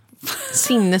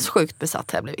 Sinnessjukt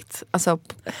besatt har jag blivit. Alltså,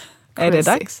 är det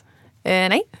dags?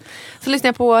 Nej. Så lyssnar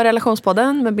jag på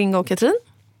Relationspodden med Bingo och Katrin.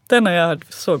 Den har jag hört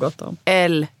så gott om.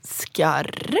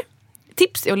 Älskar.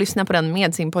 Tips är att lyssna på den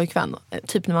med sin pojkvän.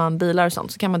 Typ när man bilar och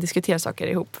sånt så kan man diskutera saker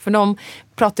ihop. För de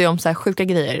pratar ju om så här sjuka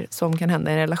grejer som kan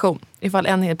hända i en relation. Ifall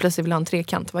en helt plötsligt vill ha en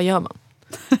trekant, vad gör man?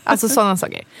 Alltså sådana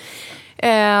saker.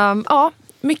 Ja,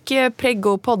 mycket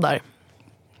preggo-poddar.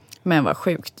 Men vad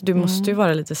sjukt. Du måste ju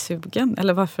vara lite sugen.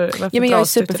 Eller varför ja, men jag är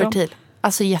superfertil.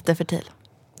 Alltså jättefertil.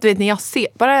 Du vet när jag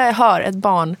bara hör ett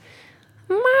barn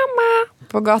mamma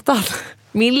på gatan.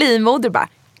 Min livmoder bara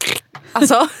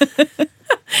alltså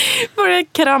börjar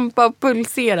krampa och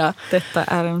pulsera. Detta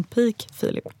är en peak,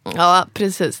 Filip. Ja,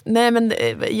 precis. Nej, men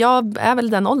jag är väl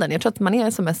den åldern. Jag tror att man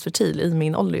är som mest fertil i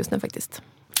min ålder just nu faktiskt.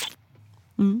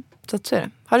 Så att så är det.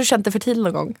 Har du känt dig fertil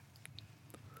någon gång?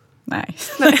 Nej.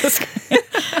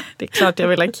 Det är klart jag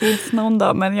vill ha kids någon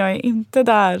dag, men jag är inte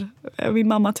där. Min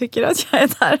mamma tycker att jag är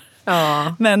där.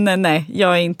 Ja. Men nej,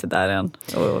 jag är inte där än.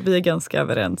 Och vi är ganska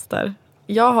överens där.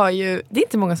 Jag har ju, det är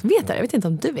inte många som vet det här. Jag vet inte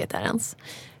om du vet det här ens.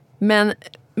 Men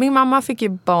min mamma fick ju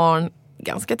barn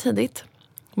ganska tidigt.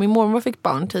 Min mormor fick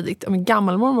barn tidigt. Och min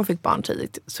gammelmormor fick barn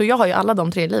tidigt. Så jag har ju alla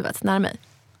de tre i livet nära mig.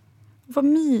 Vad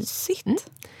mysigt.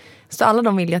 Så alla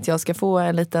de vill ju att jag ska få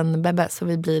en liten bebbe. Så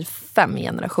vi blir 5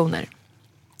 generationer.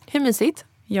 Hur mysigt?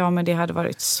 Ja, men det hade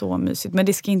varit så mysigt. Men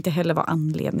det ska inte heller vara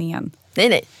anledningen.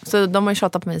 Nej. Så de har ju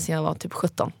tjatat på mig sedan jag var typ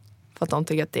 17. För att de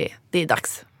tycker att det är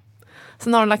dags.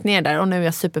 Sen har de lagt ner där och nu är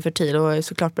jag superfertil och har ju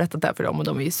såklart berättat det här för dem och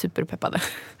de är ju superpeppade.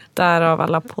 Därav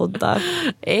alla poddar.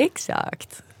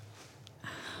 Exakt.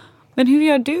 Men hur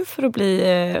gör du för att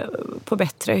bli på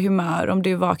bättre humör om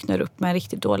du vaknar upp med en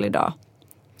riktigt dålig dag?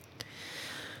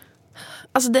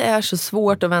 Alltså det är så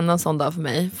svårt att vända en sån dag för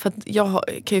mig. För att jag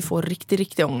kan ju få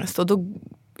riktig ångest. Och då,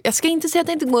 jag ska inte säga att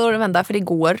det inte går att vända, för det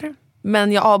går.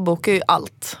 Men jag avbokar ju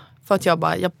allt. För att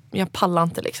jag pallar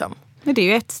inte liksom. Men det är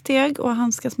ju ett steg att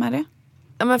handskas med det.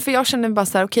 Ja, men för jag känner bara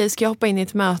så här, okej, ska jag hoppa in i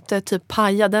ett möte, typ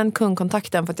paja den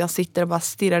kundkontakten för att jag sitter och bara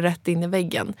stirrar rätt in i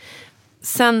väggen.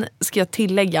 Sen ska jag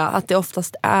tillägga att det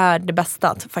oftast är det bästa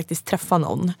att faktiskt träffa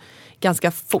någon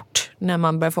ganska fort när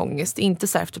man börjar få ångest. Inte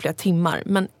så här efter flera timmar,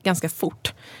 men ganska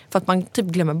fort. För att man typ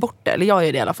glömmer bort det, eller jag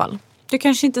gör det i alla fall. Du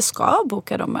kanske inte ska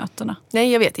boka de mötena?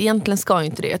 Nej, jag vet. Egentligen ska jag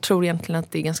inte det. Jag tror egentligen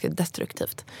att det är ganska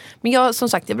destruktivt. Men jag, som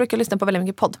sagt, jag brukar lyssna på väldigt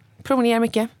mycket podd. Promenerar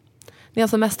mycket. När jag har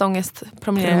som mest ångest.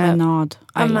 Promenad.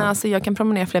 Ja, men alltså, jag kan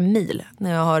promenera flera mil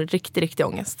när jag har riktig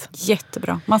ångest.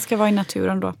 Jättebra. Man ska vara i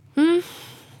naturen då.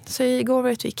 Så igår var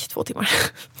jag gick 2 timmar.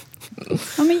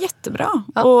 Ja, men jättebra.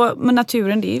 Ja. Men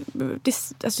naturen, det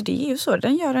är ju så.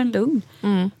 Den gör en lugn.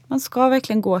 Man ska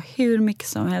verkligen gå hur mycket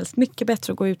som helst. Mycket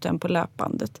bättre att gå ut än på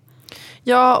löpbandet.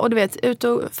 Ja, och du vet,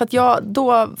 för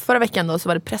att förra veckan då så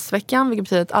var det pressveckan, vilket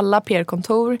betyder att alla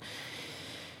PR-kontor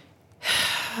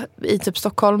i typ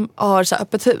Stockholm har så här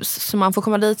öppet hus. Så man får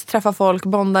komma dit, träffa folk,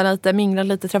 bonda lite, mingla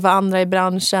lite, träffa andra i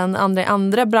branschen, andra i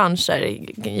andra branscher.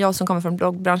 Jag som kommer från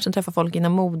bloggbranschen träffar folk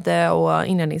inom mode och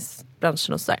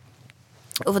inredningsbranschen och sådär.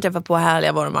 Och få träffa på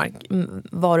härliga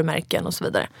varumärken och så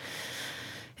vidare.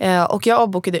 Och jag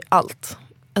avbokade allt.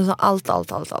 Alltså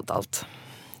allt.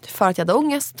 För att jag hade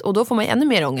ångest. Och då får man ännu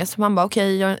mer ångest. Man bara,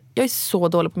 okej, jag är så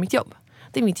dålig på mitt jobb.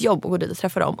 Det är mitt jobb att gå dit och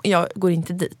träffa dem. Och jag går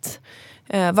inte dit.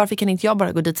 Varför kan inte jag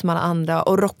bara gå dit som alla andra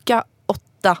och rocka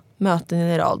 8 möten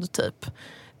i rad typ.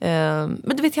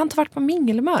 Men du vet, jag har inte varit på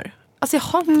mingelmör. Alltså jag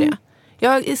har inte det. Jag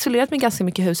har isolerat mig ganska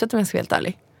mycket i huset om jag ska vara helt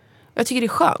ärlig. Jag tycker det är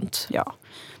skönt. Ja,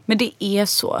 men det är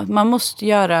så. Man måste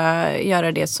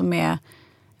göra det som är...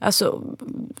 Alltså,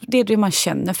 det är det man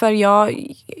känner. För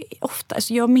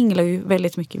jag minglar ju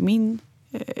väldigt mycket i min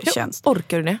tjänst.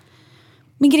 Orkar du det?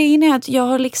 Men grejen är att jag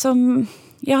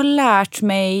har lärt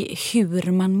mig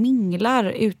hur man minglar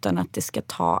utan att det ska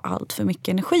ta allt för mycket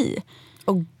energi.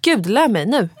 Åh gud, lär mig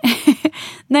nu.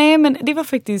 Nej, men det var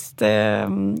faktiskt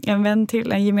en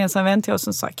gemensam vän till oss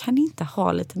som sa, kan ni inte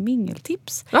ha lite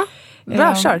mingeltips? Ja,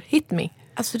 bra, kör. Hit me.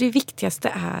 Alltså det viktigaste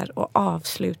är att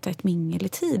avsluta ett mingel i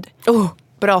tid.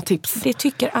 Bra tips. Det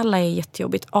tycker alla är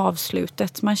jättejobbigt,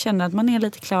 avslutet. Man känner att man är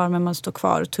lite klar men man står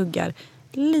kvar och tuggar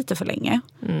lite för länge.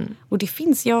 Och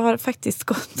jag har faktiskt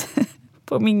gått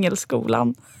på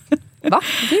mingelskolan. Va?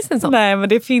 Finns det en sån? Nej, men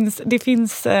det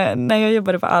finns när jag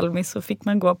jobbade på Almi så fick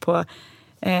man gå på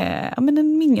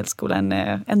en mingelskola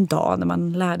en dag när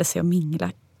man lärde sig att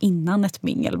mingla innan ett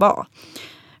mingel var.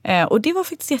 Och det var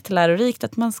faktiskt jättelärorikt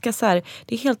att man ska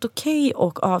det är helt okej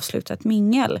att avsluta ett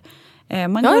mingel.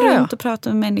 Man går runt och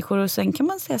pratar med människor och sen kan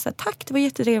man säga tack, det var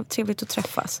jättetrevligt att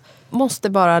träffas. Måste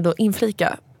bara då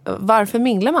inflika, varför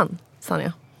minglar man,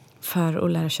 Sanja? För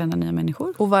att lära känna nya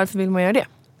människor. Och varför vill man göra det?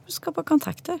 Skapa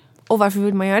kontakter. Och varför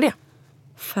vill man göra det?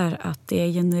 För att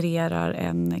det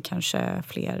genererar kanske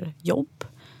fler jobb.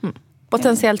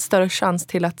 Potentiellt större chans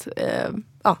till att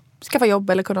skaffa jobb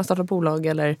eller kunna starta bolag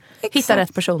eller hitta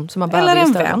rätt person som man behöver. Eller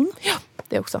en vän. Ja,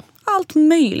 det också. Allt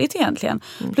möjligt egentligen.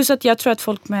 Plus att jag tror att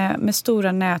folk med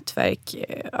stora nätverk,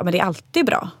 men det är alltid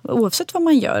bra. Oavsett vad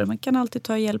man gör. Man kan alltid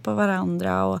ta hjälp av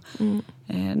varandra och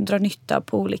dra nytta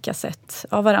på olika sätt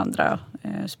av varandra.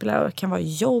 Det kan vara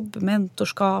jobb,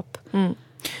 mentorskap.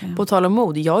 På tal om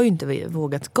mod, jag har ju inte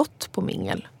vågat gått på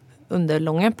mingel under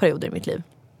långa perioder i mitt liv.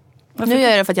 Varför? Nu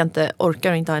är det för att jag inte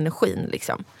orkar och inte har energin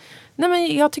liksom. Nej,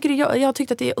 men jag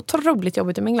tyckte att det är otroligt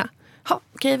jobbigt att mingla.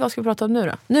 Okej, vad ska vi prata om nu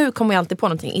då? Nu kommer jag alltid på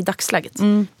någonting i dagsläget.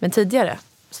 Men tidigare,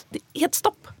 det är helt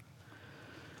stopp.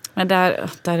 Men där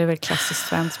är väl klassiskt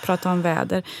svenskt, prata om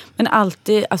väder. Men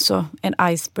alltid, alltså en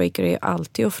icebreaker är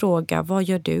alltid att fråga, vad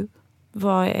gör du?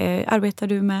 Vad arbetar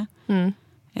du med?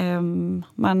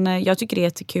 Jag tycker det är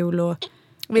jättekul. Och,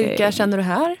 vilka känner du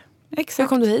här? Exakt. Hur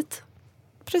kom du hit?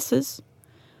 Precis.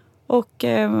 Och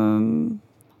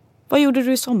vad gjorde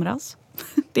du i somras?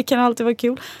 Det kan alltid vara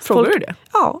kul. Frågar du det?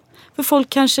 Ja, för folk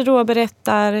kanske då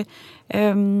berättar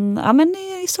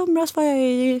i somras var jag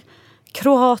i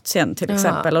Kroatien till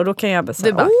exempel. Och då kan jag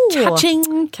säga,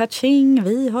 kaching,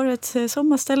 vi har ett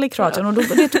sommarställe i Kroatien. Och då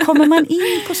kommer man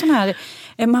in på sån här,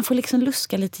 man får liksom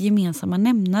luska lite gemensamma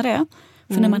nämnare.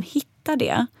 För när man hittar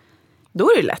det, då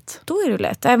är det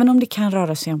lätt. Även om det kan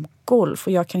röra sig om golf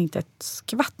och jag kan inte ett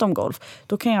skvatt om golf.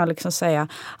 Då kan jag liksom säga,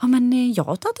 men jag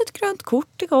har tagit ett grönt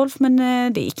kort i golf men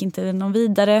det gick inte någon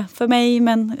vidare för mig.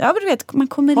 Men ja, du vet, man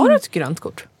kommer in. Har du ett grönt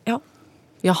kort? Ja.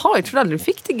 Jaha, jag trodde aldrig du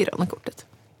fick det gröna kortet.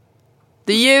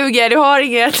 Du ljuger, du har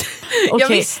inget. Okay, jag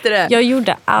visste det. Jag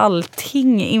gjorde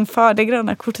allting inför det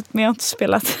gröna kortet men jag har inte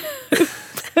spelat.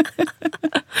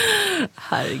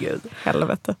 Herregud.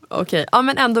 Helvete. Okej, ja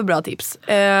men ändå bra tips.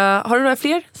 Har du några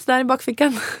fler sådär i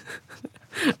bakfickan?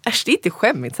 Äsch, det är inte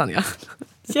skämmigt, Sanja.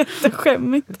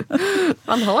 Jätteskämmigt.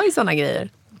 Man har ju såna grejer.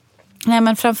 Nej,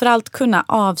 men framförallt kunna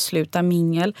avsluta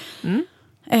mingel.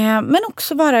 Men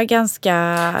också vara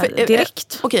ganska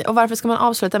direkt. Okej, och varför ska man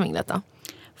avsluta minglet då?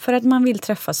 För att man vill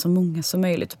träffa så många som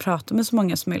möjligt och prata med så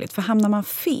många som möjligt. För hamnar man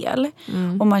fel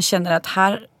och man känner att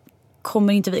här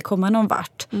kommer inte vi komma någon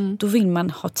vart. Då vill man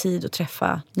ha tid att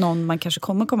träffa någon man kanske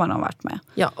kommer komma någon vart med.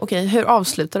 Ja, okej. Hur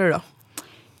avslutar du då?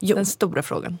 Jo. Den stora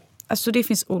frågan. Alltså det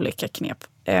finns olika knep.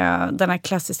 Den här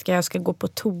klassiska, jag ska gå på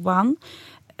toan.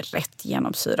 Rätt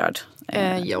genomsyrad.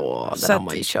 Ja, så den har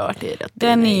man ju kört i rätt.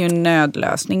 Den är ju en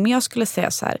nödlösning. Men jag skulle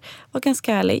säga så här, var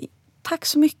ganska ärlig. Tack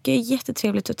så mycket,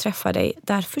 jättetrevligt att träffa dig.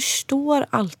 Där förstår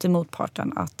alltid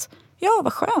motparten att ja,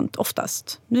 vad skönt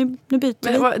oftast. Nu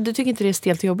byter vi. Du tycker inte det är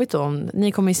stelt jobbigt då? Om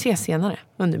ni kommer ju ses senare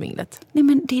under minglet. Nej,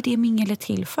 men det är det mingel är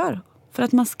till för. För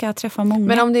att man ska träffa många.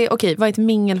 Men om det är, okej, vad är ett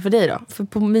mingel för dig då? För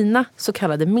på mina så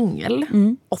kallade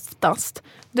oftast,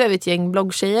 då är vi ett gäng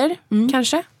bloggtjejer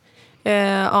kanske.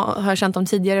 Har jag känt dem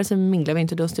tidigare så minglar vi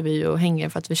inte, då står vi och hänger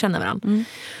för att vi känner varandra.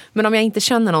 Men om jag inte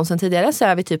känner någon sen tidigare så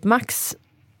är vi typ max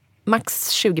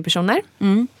 20 personer.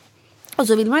 Och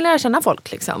så vill man lära känna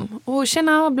folk liksom. Och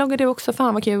känna, bloggar du också?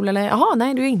 Fan vad kul. Eller, jaha,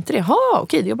 nej du är inte det. Jaha,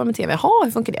 okej, du jobbar med tv. Jaha,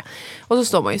 hur funkar det? Och så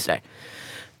står man ju sådär.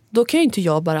 Då kan ju inte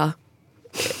jag bara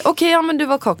okej, ja men du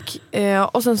var kock.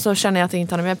 Och sen så känner jag att jag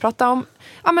inte har något mer att prata om.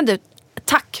 Ja men du,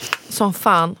 tack som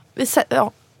fan.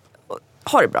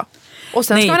 Ha det bra. Och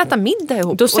sen ska man äta middag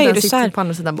ihop. Då säger och den du sitter så här, på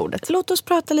andra sidan bordet. Låt oss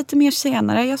prata lite mer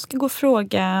senare. Jag ska gå och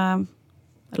fråga,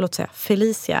 låt säga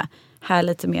Felicia här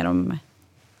lite mer om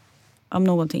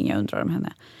någonting jag undrar om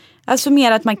henne. Alltså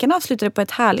mer att man kan avsluta det på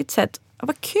ett härligt sätt.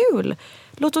 Vad kul!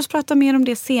 Låt oss prata mer om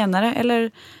det senare.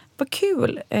 Eller vad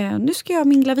kul! Nu ska jag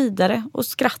mingla vidare och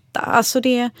skratta. Alltså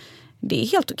det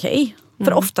är helt okej.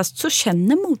 För oftast så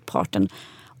känner motparten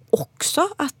också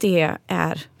att det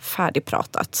är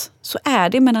färdigpratat. Så är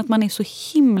det, men att man är så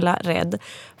himla rädd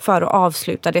för att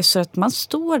avsluta det så att man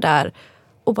står där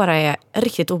och bara är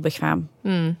riktigt obekväm.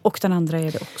 Och den andra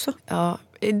är det också. Ja,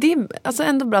 det är alltså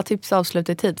ändå bra tips att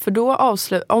avsluta i tid. För då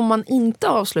om man inte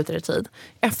avslutar i tid,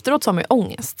 efteråt så har man ju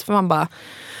ångest. För man bara,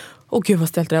 åh gud vad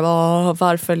ställt det var.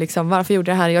 Varför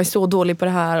gjorde jag det här? Jag är så dålig på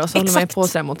det här. Och så håller man ju på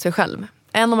sig mot sig själv.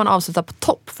 Än om man avslutar på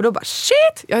topp. För då bara,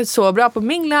 shit, jag är så bra på att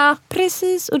mingla.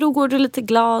 Precis, och då går du lite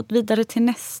glad vidare till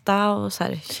nästa. Och så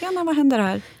här, tjena, vad händer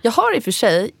här? Jag har i och för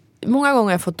sig, många gånger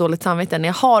har jag fått dåligt samvete när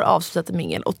jag har avslutat en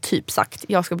mingel och typ sagt,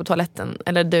 jag ska på toaletten.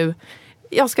 Eller du,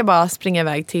 jag ska bara springa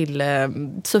iväg till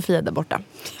Sofia där borta.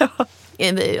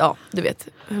 Ja, du vet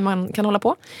hur man kan hålla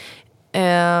på.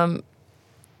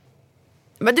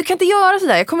 Men du kan inte göra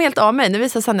sådär. Jag kommer helt av mig. Nu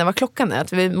visar Sanja vad klockan är.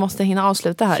 Att vi måste hinna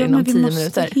avsluta här inom 10 minuter. Vi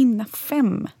måste hinna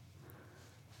 5.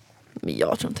 Men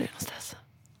jag tror inte det är någonstans.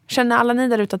 Känner alla ni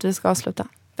där ute att vi ska avsluta?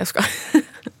 Jag ska.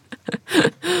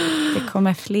 Det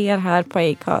kommer fler här på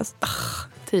Acast.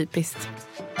 Typiskt.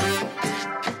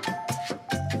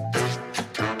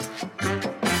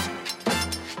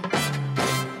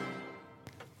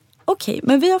 Okej,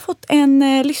 men vi har fått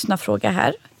en lyssnarfråga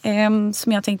här.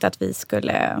 Som jag tänkte att vi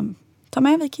skulle ta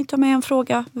med. Vi kan ta med en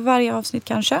fråga varje avsnitt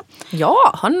kanske. Ja,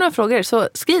 har ni några frågor så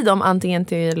skriv dem antingen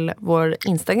till vår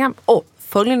Instagram. Och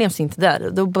följer ni oss inte där,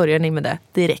 då börjar ni med det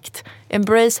direkt.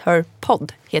 Embrace Her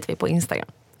Pod heter vi på Instagram.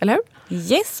 Eller hur?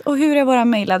 Yes, och hur är våra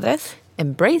mejladress?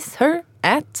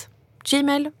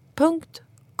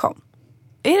 embraceher@gmail.com.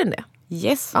 Är den det?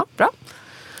 Yes. Ja, bra.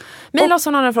 Mejla oss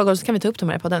om andra frågor så kan vi ta upp dem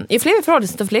här på den. Är fler frågor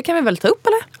så fler kan vi väl ta upp,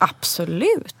 eller?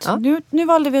 Absolut. Ja. Nu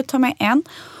valde vi att ta med en.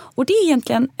 Och det är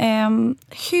egentligen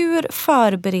hur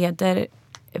förbereder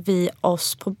vi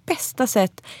oss på bästa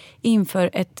sätt inför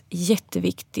ett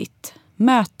jätteviktigt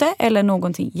möte eller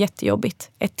någonting jättejobbigt?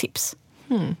 Ett tips.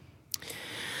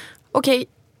 Okej,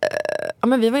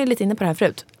 men vi var ju lite inne på det här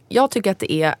förut. Jag tycker att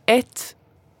det är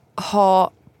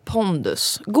ha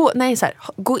pondus. Gå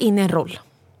in i en roll.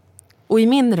 Och i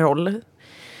min roll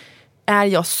är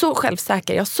jag så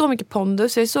självsäker. Jag har så mycket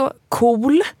pondus. Jag är så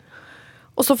cool.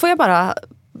 Och så får jag bara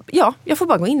jag får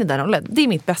bara gå in i den rollen. Det är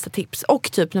mitt bästa tips.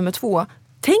 Och typ nummer 2,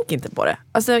 tänk inte på det.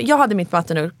 Alltså jag hade mitt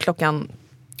möte nu klockan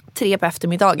 3 på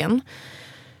eftermiddagen.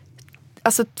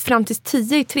 Alltså fram till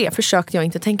 2:50 försökte jag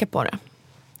inte tänka på det.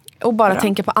 Och bara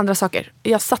tänka på andra saker.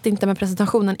 Jag satt inte med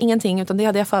presentationen, ingenting. Utan det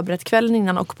hade jag förberett kvällen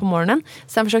innan och på morgonen.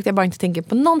 Sen försökte jag bara inte tänka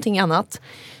på någonting annat.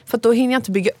 För då hinner jag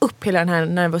inte bygga upp hela den här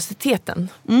nervositeten.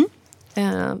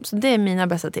 Så det är mina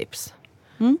bästa tips.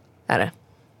 Är det.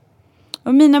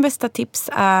 Och mina bästa tips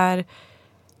är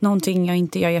någonting jag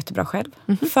inte gör jättebra själv.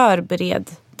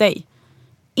 Förbered dig.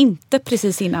 Inte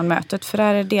precis innan mötet. För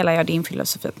där delar jag din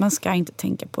filosofi. Att man ska inte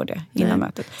tänka på det innan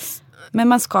mötet. Men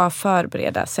man ska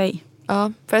förbereda sig.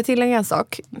 Ja, för att tillägga en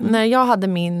sak. När jag hade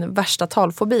min värsta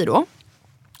talfobi då,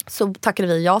 så tackade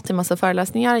vi ja till massa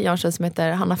föreläsningar. Jag har en tjej som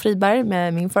heter Hanna Friberg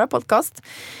med min förra podcast.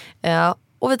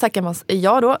 Och vi tackade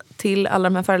ja då till alla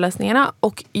de här föreläsningarna.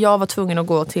 Och jag var tvungen att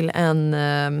gå till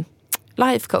en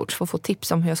life coach för att få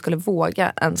tips om hur jag skulle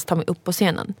våga ens ta mig upp på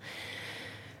scenen.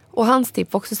 Och hans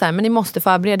tips var också så här, men ni måste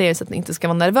förbereda er så att ni inte ska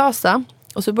vara nervösa.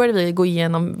 Och så började vi gå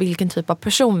igenom vilken typ av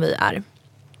person vi är.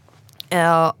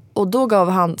 Och då gav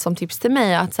han som tips till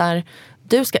mig att så här,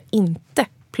 du ska inte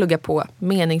plugga på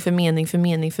mening för mening för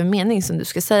mening för mening som du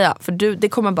ska säga. För det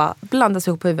kommer bara blandas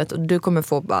ihop på huvudet och du kommer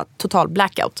få bara total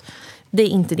blackout. Det är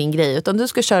inte din grej, utan du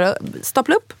ska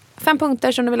stapla upp 5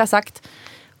 punkter som du vill ha sagt.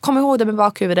 Kom ihåg det med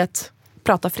bakhuvudet,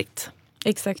 prata fritt.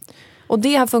 Exakt. Och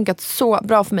det har funkat så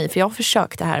bra för mig, för jag har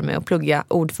försökt det här med att plugga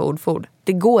ord för ord för ord.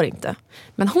 Det går inte.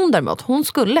 Men hon däremot, hon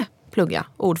skulle plugga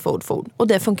ord för ord för ord. Och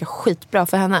det funkar skitbra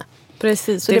för henne.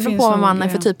 Precis. Så det beror på vad man är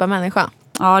för typ av människa.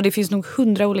 Ja, det finns nog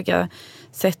 100 olika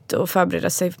sätt att förbereda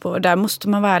sig på. Där måste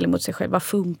man vara ärlig mot sig själv. Vad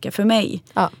funkar för mig?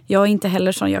 Ja. Jag är inte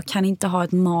heller sån. Jag kan inte ha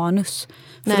ett manus.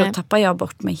 För då tappar jag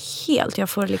bort mig helt. Jag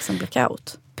får liksom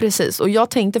blackout. Precis. Och jag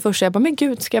tänkte först, jag bara, men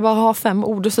gud, ska jag bara ha 5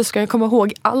 ord och så ska jag komma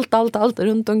ihåg allt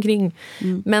runt omkring.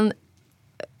 Men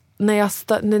när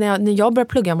jag börjar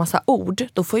plugga en massa ord,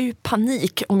 då får jag ju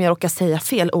panik om jag råkar säga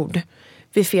fel ord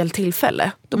vid fel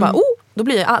tillfälle. Då bara, då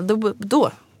blir jag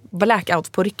då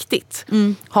blackout på riktigt.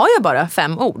 Har jag bara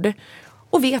 5 ord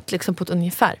och vet liksom på ett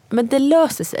ungefär, men det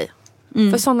löser sig.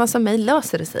 För sådana som mig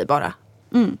löser det sig bara.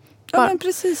 Ja, men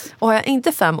precis. Och har jag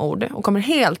inte 5 ord och kommer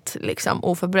helt liksom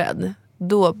oförberedd,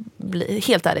 då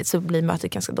helt ärligt så blir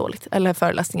mötet ganska dåligt. Eller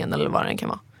föreläsningen eller vad det kan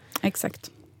vara.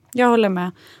 Exakt. Jag håller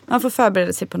med. Man får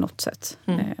förbereda sig på något sätt.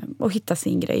 Och hitta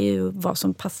sin grej och vad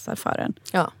som passar för en.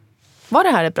 Ja. Var det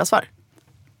här ett bra svar?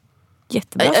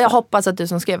 Jättebra. Jag hoppas att du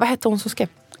som skrev. Vad hette hon som skrev?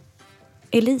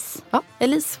 Elise. Ja,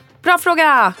 Elise. Bra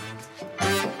fråga!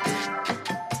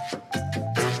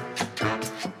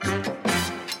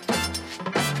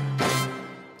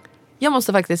 Jag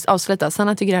måste faktiskt avsluta.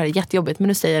 Sanna tycker det här är jättejobbigt, men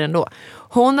nu säger jag det ändå.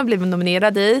 Hon har blivit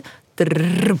nominerad i...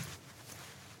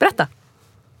 Berätta.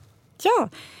 Ja.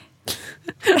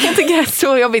 Jag tycker det är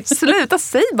så jobbigt. Sluta,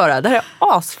 säg bara. Det här är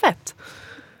asfett.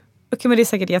 Okej, men det är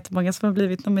säkert jättemånga som har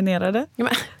blivit nominerade.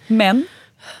 Men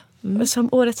som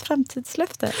årets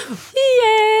framtidslöfte.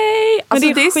 Yay!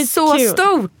 Alltså det är så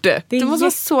stort. Du måste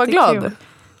vara så glad.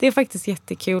 Det är faktiskt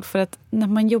jättekul, för att när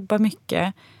man jobbar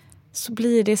mycket så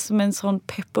blir det som en sån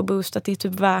pepp och boost att det är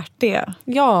typ värt det.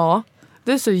 Ja,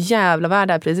 du är så jävla värd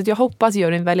det här priset. Jag hoppas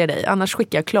juryn väljer dig. Annars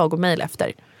skickar jag klagomail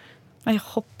efter. Jag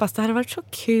hoppas. Det hade varit så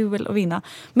kul att vinna.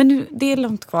 Men nu, det är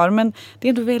långt kvar. Men det är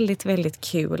ändå väldigt, väldigt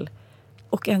kul.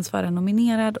 Och ens vara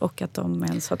nominerad och att de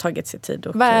ens har tagit sig tid.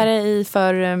 Och, vad är det i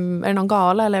för... Är det någon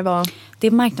gala eller vad? Det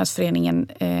är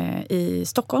marknadsföreningen i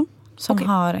Stockholm som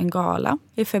har en gala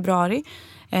i februari.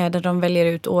 Där de väljer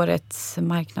ut årets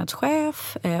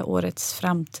marknadschef, årets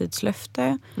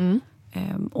framtidslöfte,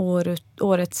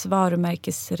 årets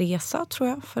varumärkesresa tror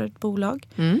jag för ett bolag.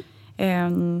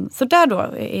 Så där då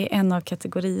är en av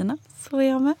kategorierna. Så är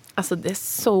jag med. Alltså det är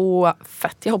så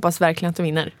fett. Jag hoppas verkligen att du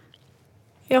vinner.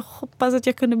 Jag hoppas att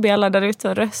jag kunde be alla där ute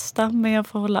och rösta, men jag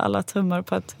får hålla alla tummar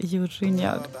på att juryn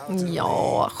gör det.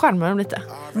 Ja, skärmar dem lite.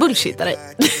 Bullshita dig.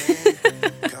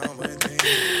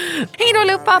 Hej då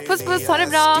allihopa, puss puss, ha det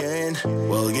bra.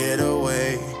 We'll get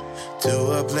away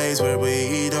to a place where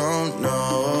we don't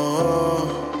know.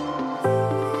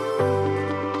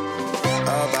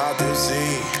 About to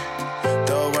see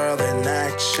the world in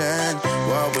action,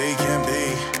 what we can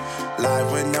be,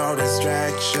 life with no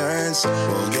distractions.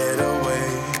 We'll get away,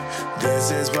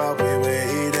 this is what we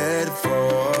waited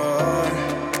for.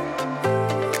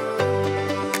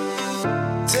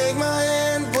 Take my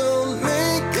hand, we'll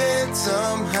make it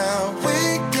somehow.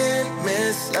 We can't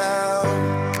miss out.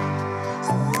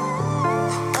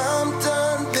 I'm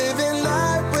done living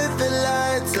life with the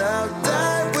lights out.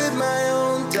 Die with my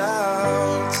own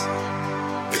doubts.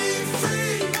 Be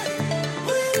free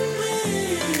with me.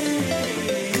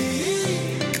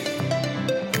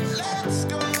 Let's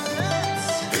go, let's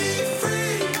be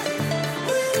free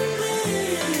with me.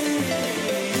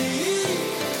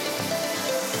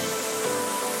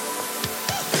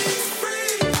 Be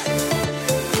free.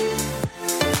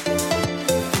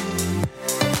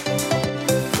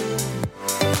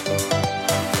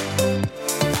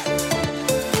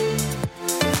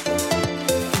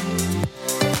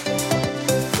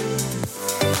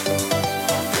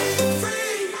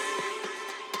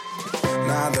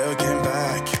 not looking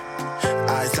back.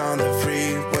 Eyes on the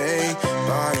freeway,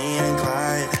 Bonnie and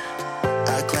Clyde.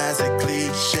 A classic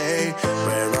cliche,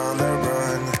 we're on the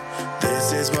run.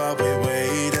 This is what we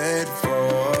waited for.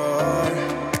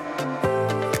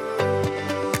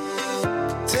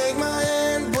 Take my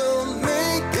hand, we'll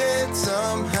make it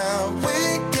somehow.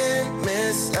 We can't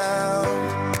miss out.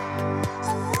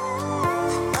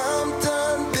 I'm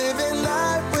done living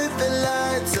life with the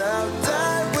lights out.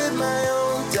 Die with my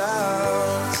own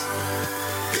doubts.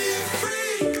 Be free.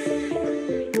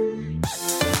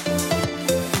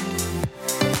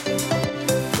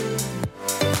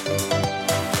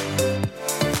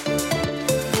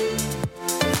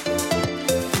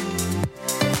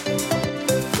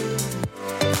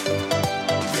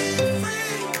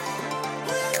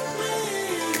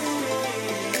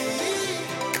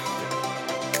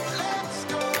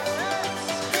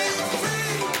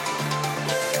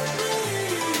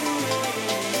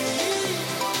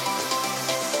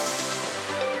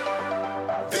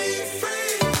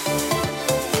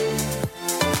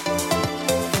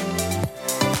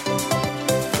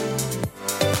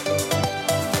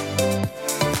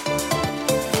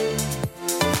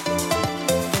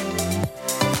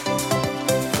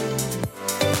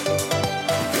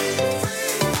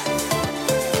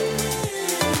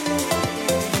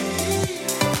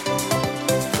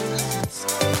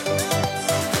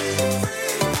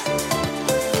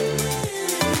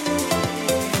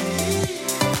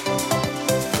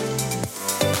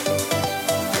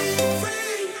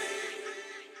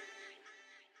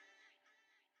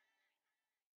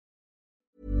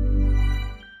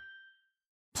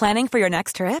 Planning for your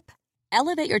next trip?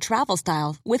 Elevate your travel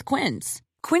style with Quince.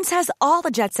 Quince has all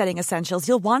the jet-setting essentials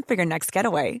you'll want for your next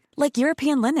getaway, like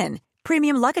European linen,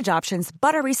 premium luggage options,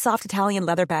 buttery soft Italian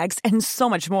leather bags, and so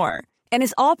much more. And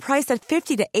is all priced at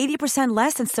 50 to 80%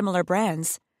 less than similar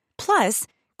brands. Plus,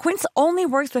 Quince only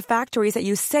works with factories that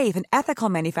use safe and ethical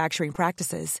manufacturing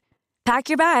practices. Pack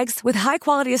your bags with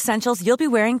high-quality essentials you'll be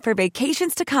wearing for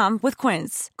vacations to come with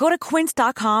Quince. Go to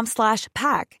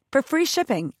quince.com/pack for free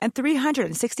shipping and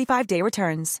 365-day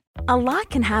returns. A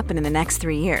lot can happen in the next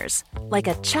 3 years. Like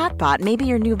a chatbot may be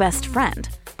your new best friend.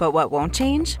 But what won't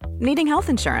change? Needing health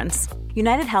insurance.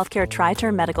 United Healthcare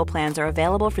Tri-Term Medical Plans are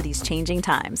available for these changing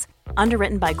times.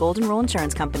 Underwritten by Golden Rule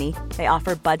Insurance Company, they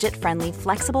offer budget-friendly,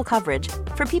 flexible coverage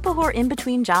for people who are in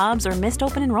between jobs or missed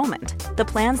open enrollment. The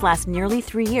plans last nearly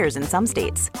 3 years in some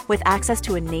states, with access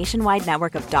to a nationwide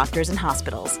network of doctors and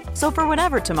hospitals. So for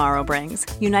whatever tomorrow brings,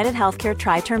 United Healthcare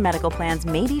Tri-Term Medical Plans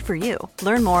may be for you.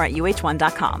 Learn more at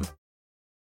uh1.com.